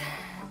deep breath.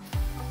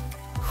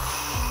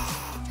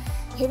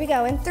 Here we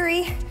go in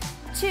 3,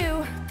 2,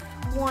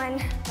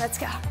 1, let's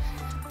go.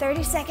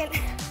 30-second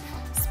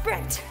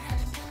sprint.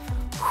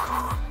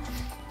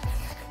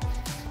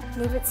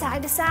 Move it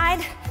side to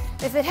side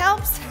if it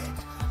helps.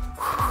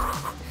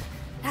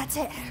 That's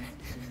it.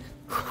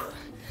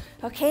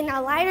 Okay,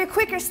 now lighter,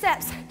 quicker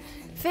steps.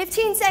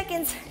 15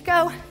 seconds,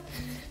 go,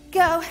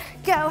 go,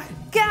 go,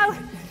 go.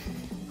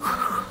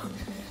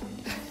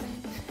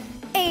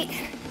 8,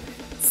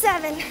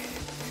 7,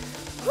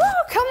 woo,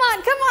 come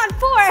on,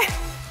 4,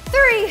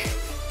 3,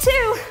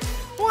 2,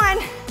 1.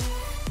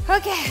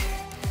 Okay.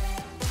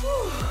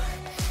 Whew.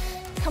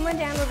 Come on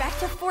down, we're back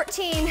to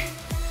 14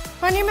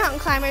 on your mountain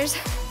climbers.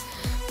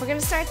 We're gonna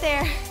start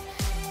there,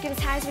 get as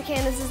high as we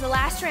can. This is the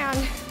last round.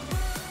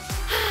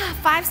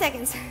 5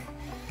 seconds,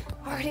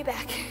 already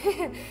back.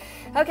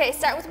 Okay,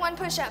 start with 1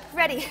 push-up,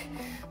 ready?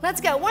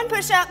 Let's go, 1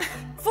 push-up,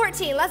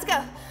 14, let's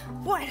go.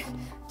 1,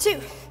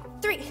 2,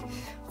 3,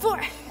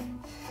 4,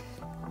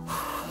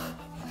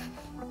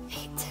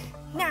 8,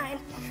 9,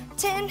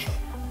 10,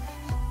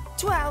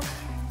 12,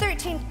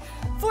 13,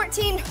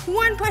 14,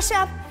 1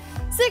 push-up,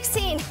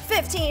 16,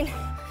 15,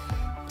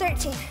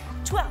 13,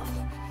 12,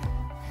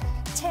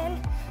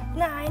 10,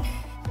 9,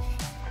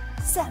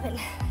 7,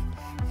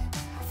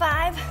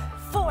 5,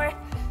 4,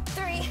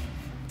 3,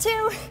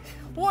 2,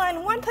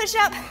 1. 1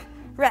 push-up,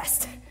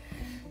 rest.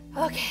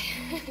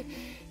 Okay,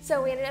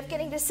 so we ended up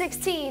getting to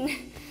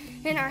 16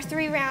 in our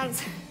 3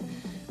 rounds.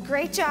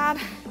 Great job.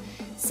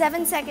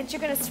 7 seconds.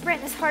 You're gonna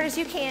sprint as hard as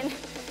you can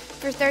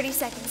for 30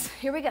 seconds.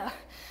 Here we go.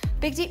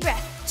 Big deep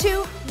breath.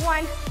 2,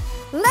 1,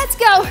 let's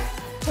go.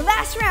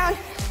 Last round.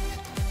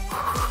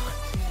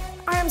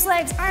 Arms,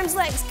 legs,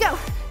 go,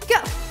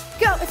 go,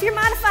 go. If you're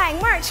modifying,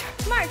 march,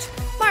 march,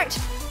 march,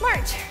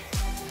 march.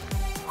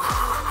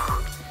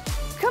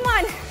 Come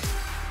on.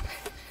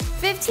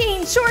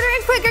 15, shorter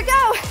and quicker,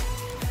 go.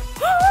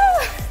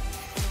 Woo.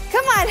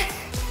 Come on.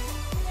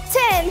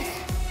 10,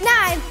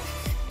 9.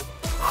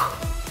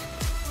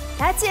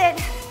 That's it.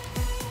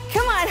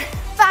 Come on.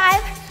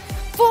 5,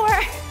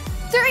 4,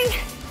 3,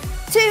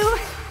 2,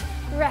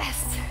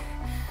 rest.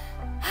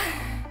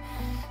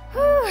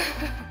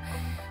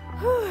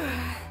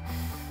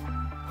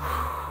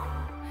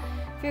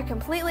 If you're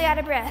completely out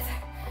of breath,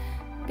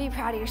 be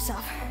proud of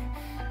yourself.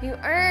 You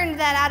earned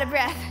that out of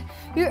breath.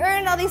 You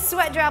earned all these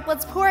sweat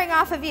droplets pouring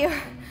off of you.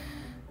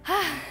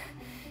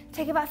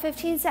 Take about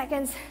 15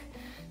 seconds.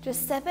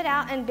 Just step it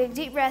out and big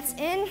deep breaths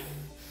in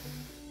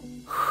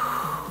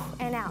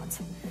and out.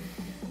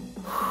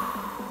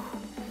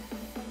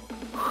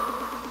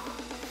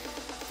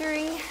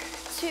 3,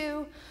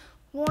 2,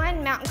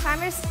 1. Mountain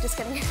climbers. Just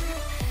kidding.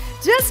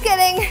 Just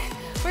kidding.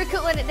 We're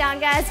cooling it down,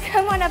 guys.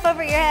 Come on up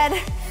over your head.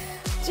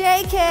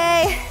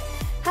 JK.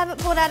 Haven't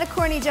pulled out a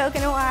corny joke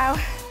in a while.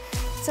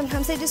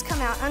 Sometimes they just come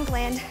out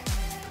unplanned.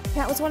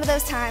 That was one of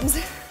those times.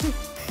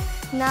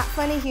 Not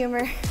funny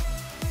humor.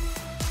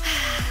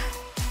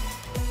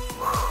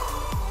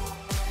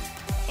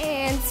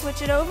 And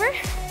switch it over.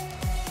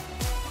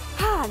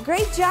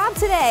 Great job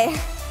today.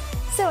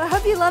 So I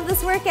hope you love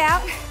this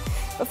workout.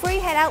 Before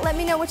you head out, let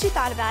me know what you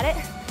thought about it.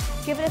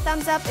 Give it a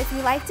thumbs up if you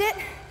liked it.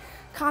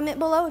 Comment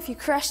below if you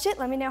crushed it.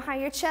 Let me know how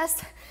your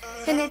chest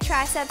and your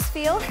triceps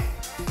feel.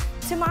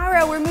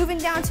 Tomorrow we're moving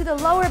down to the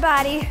lower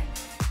body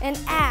and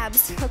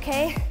abs,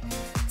 okay?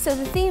 So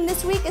the theme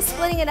this week is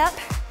splitting it up.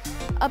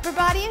 Upper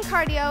body and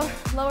cardio,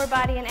 lower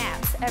body and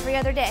abs every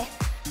other day.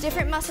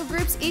 Different muscle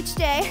groups each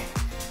day.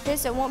 Okay,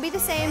 so it won't be the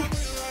same,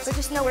 but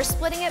just know we're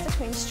splitting it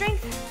between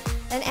strength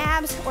and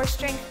abs or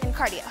strength and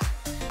cardio.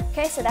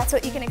 Okay, so that's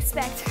what you can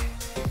expect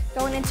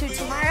going into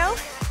tomorrow.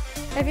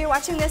 If you're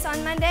watching this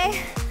on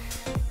Monday,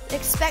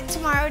 expect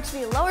tomorrow to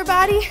be lower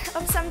body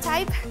of some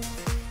type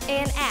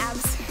and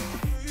abs.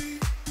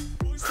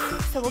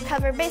 So we'll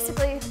cover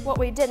basically what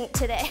we didn't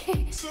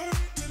today.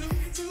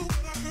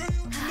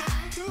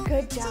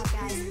 Good job,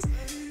 guys.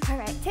 All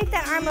right, take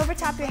that arm over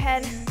top your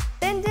head,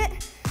 bend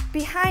it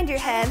behind your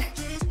head,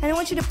 and I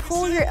want you to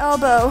pull your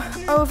elbow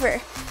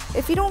over.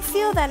 If you don't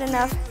feel that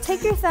enough,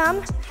 take your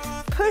thumb,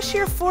 push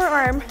your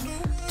forearm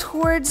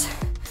towards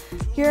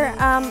your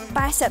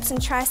biceps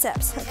and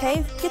triceps,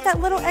 okay? Get that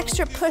little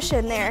extra push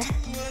in there.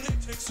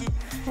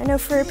 I know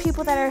for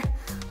people that are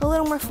a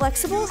little more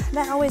flexible,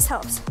 that always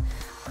helps.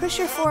 Push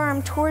your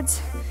forearm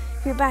towards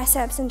your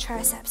biceps and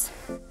triceps.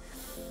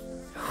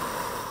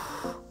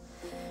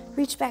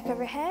 Reach back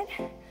overhead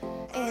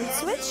and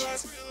switch.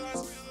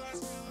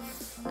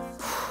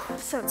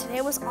 So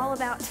today was all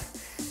about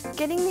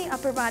getting the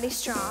upper body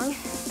strong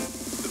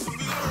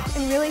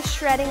and really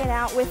shredding it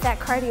out with that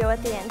cardio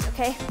at the end,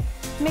 okay?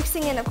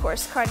 Mixing in, of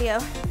course, cardio.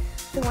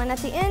 The one at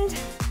the end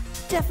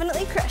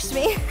definitely crushed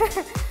me.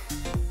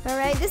 All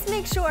right, just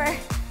make sure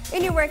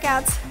in your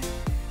workouts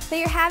that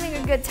you're having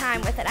a good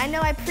time with it. I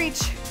know I preach,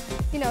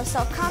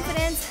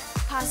 self-confidence,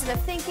 positive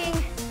thinking,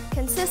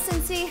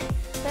 consistency,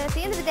 but at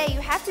the end of the day, you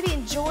have to be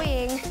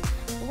enjoying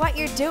what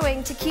you're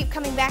doing to keep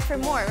coming back for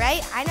more,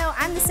 right? I know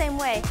I'm the same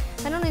way.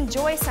 If I don't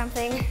enjoy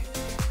something,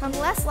 I'm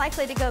less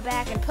likely to go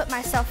back and put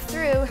myself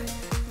through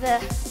the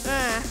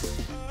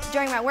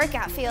during my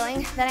workout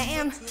feeling than I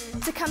am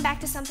to come back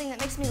to something that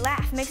makes me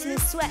laugh, makes me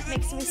sweat,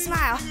 makes me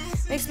smile,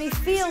 makes me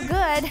feel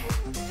good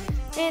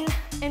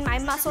in my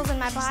muscles and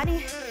my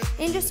body,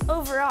 and just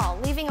overall.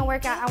 Leaving a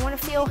workout, I want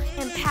to feel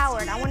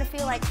empowered. I want to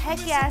feel like, heck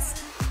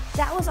yes,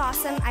 that was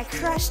awesome, I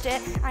crushed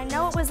it, I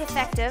know it was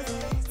effective,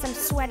 so I'm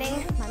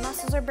sweating, my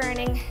muscles are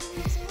burning,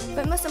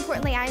 but most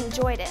importantly, I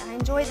enjoyed it. I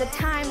enjoyed the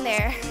time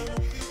there.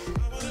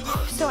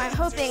 So I'm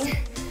hoping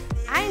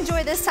I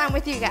enjoy this time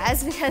with you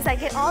guys because I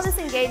get all this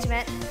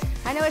engagement.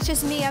 I know it's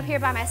just me up here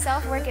by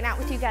myself working out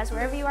with you guys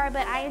wherever you are,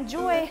 but I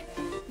enjoy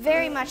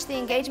very much the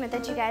engagement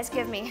that you guys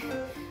give me.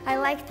 I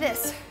like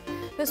this.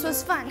 This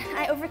was fun.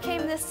 I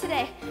overcame this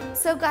today.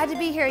 So glad to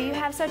be here. You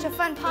have such a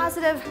fun,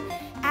 positive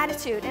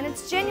attitude, and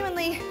it's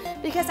genuinely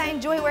because I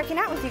enjoy working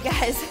out with you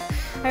guys.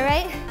 All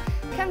right?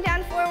 Come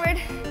down forward.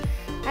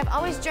 I've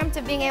always dreamt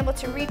of being able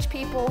to reach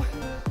people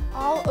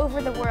all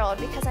over the world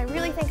because I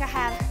really think I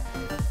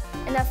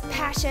have enough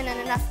passion and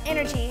enough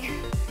energy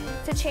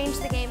to change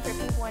the game for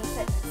people in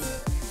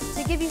fitness.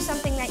 To give you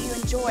something that you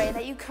enjoy,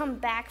 that you come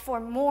back for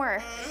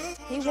more,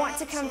 you want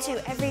to come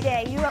to every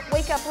day. You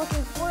wake up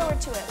looking forward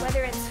to it,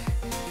 whether it's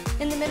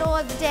in the middle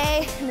of the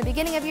day, in the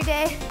beginning of your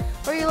day,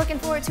 or you're looking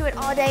forward to it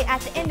all day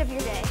at the end of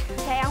your day.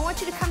 Okay, I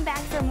want you to come back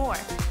for more.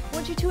 I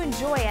want you to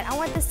enjoy it. I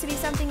want this to be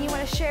something you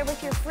want to share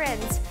with your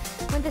friends.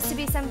 I want this to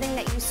be something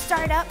that you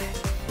start up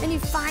and you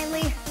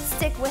finally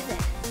stick with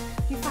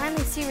it. You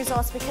finally see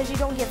results because you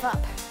don't give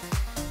up.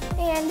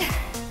 And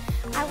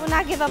I will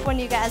not give up on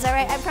you guys, all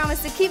right? I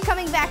promise to keep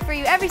coming back for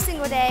you every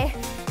single day.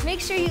 Make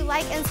sure you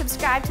like and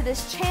subscribe to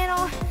this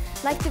channel.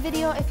 Like the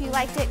video if you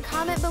liked it.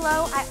 Comment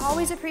below. I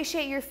always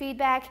appreciate your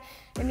feedback.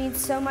 It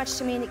means so much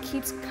to me, and it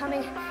keeps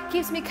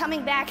me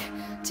coming back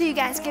to you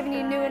guys, giving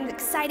you new and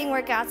exciting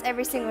workouts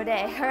every single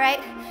day, all right?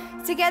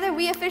 Together,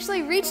 we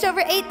officially reached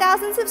over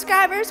 8,000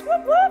 subscribers.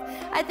 Whoop, whoop.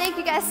 I thank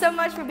you guys so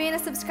much for being a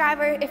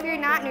subscriber. If you're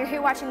not and you're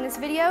here watching this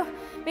video,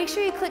 make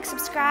sure you click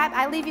subscribe.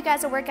 I leave you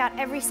guys a workout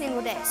every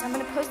single day. So I'm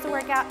gonna post a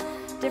workout,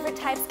 different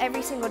types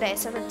every single day.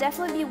 So it'll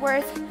definitely be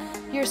worth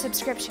your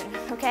subscription,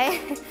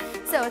 okay?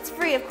 So it's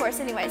free, of course,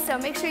 anyway. So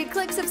make sure you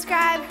click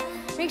subscribe.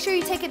 Make sure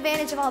you take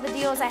advantage of all the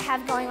deals I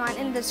have going on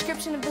in the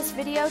description of this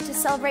video to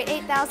celebrate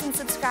 8,000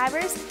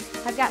 subscribers.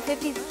 I've got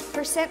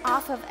 50%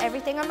 off of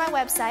everything on my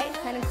website.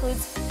 That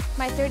includes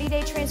my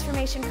 30-day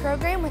transformation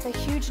program with a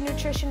huge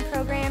nutrition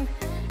program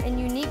and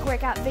unique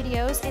workout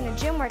videos and a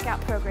gym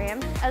workout program,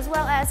 as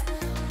well as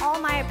all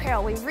my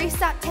apparel. We've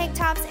restocked tank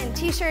tops and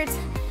t-shirts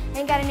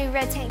and got a new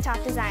red tank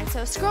top design.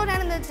 So scroll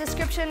down in the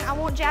description. I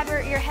won't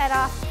jabber your head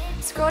off.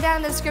 Scroll down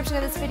in the description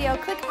of this video.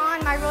 Click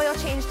on my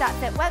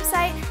royalchange.fit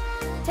website.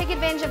 Take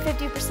advantage of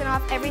 50%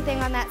 off everything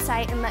on that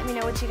site and let me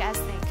know what you guys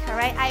think, all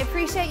right? I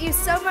appreciate you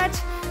so much.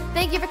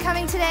 Thank you for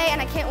coming today,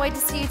 and I can't wait to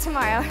see you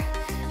tomorrow.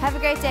 Have a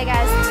great day,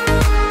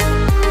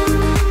 guys.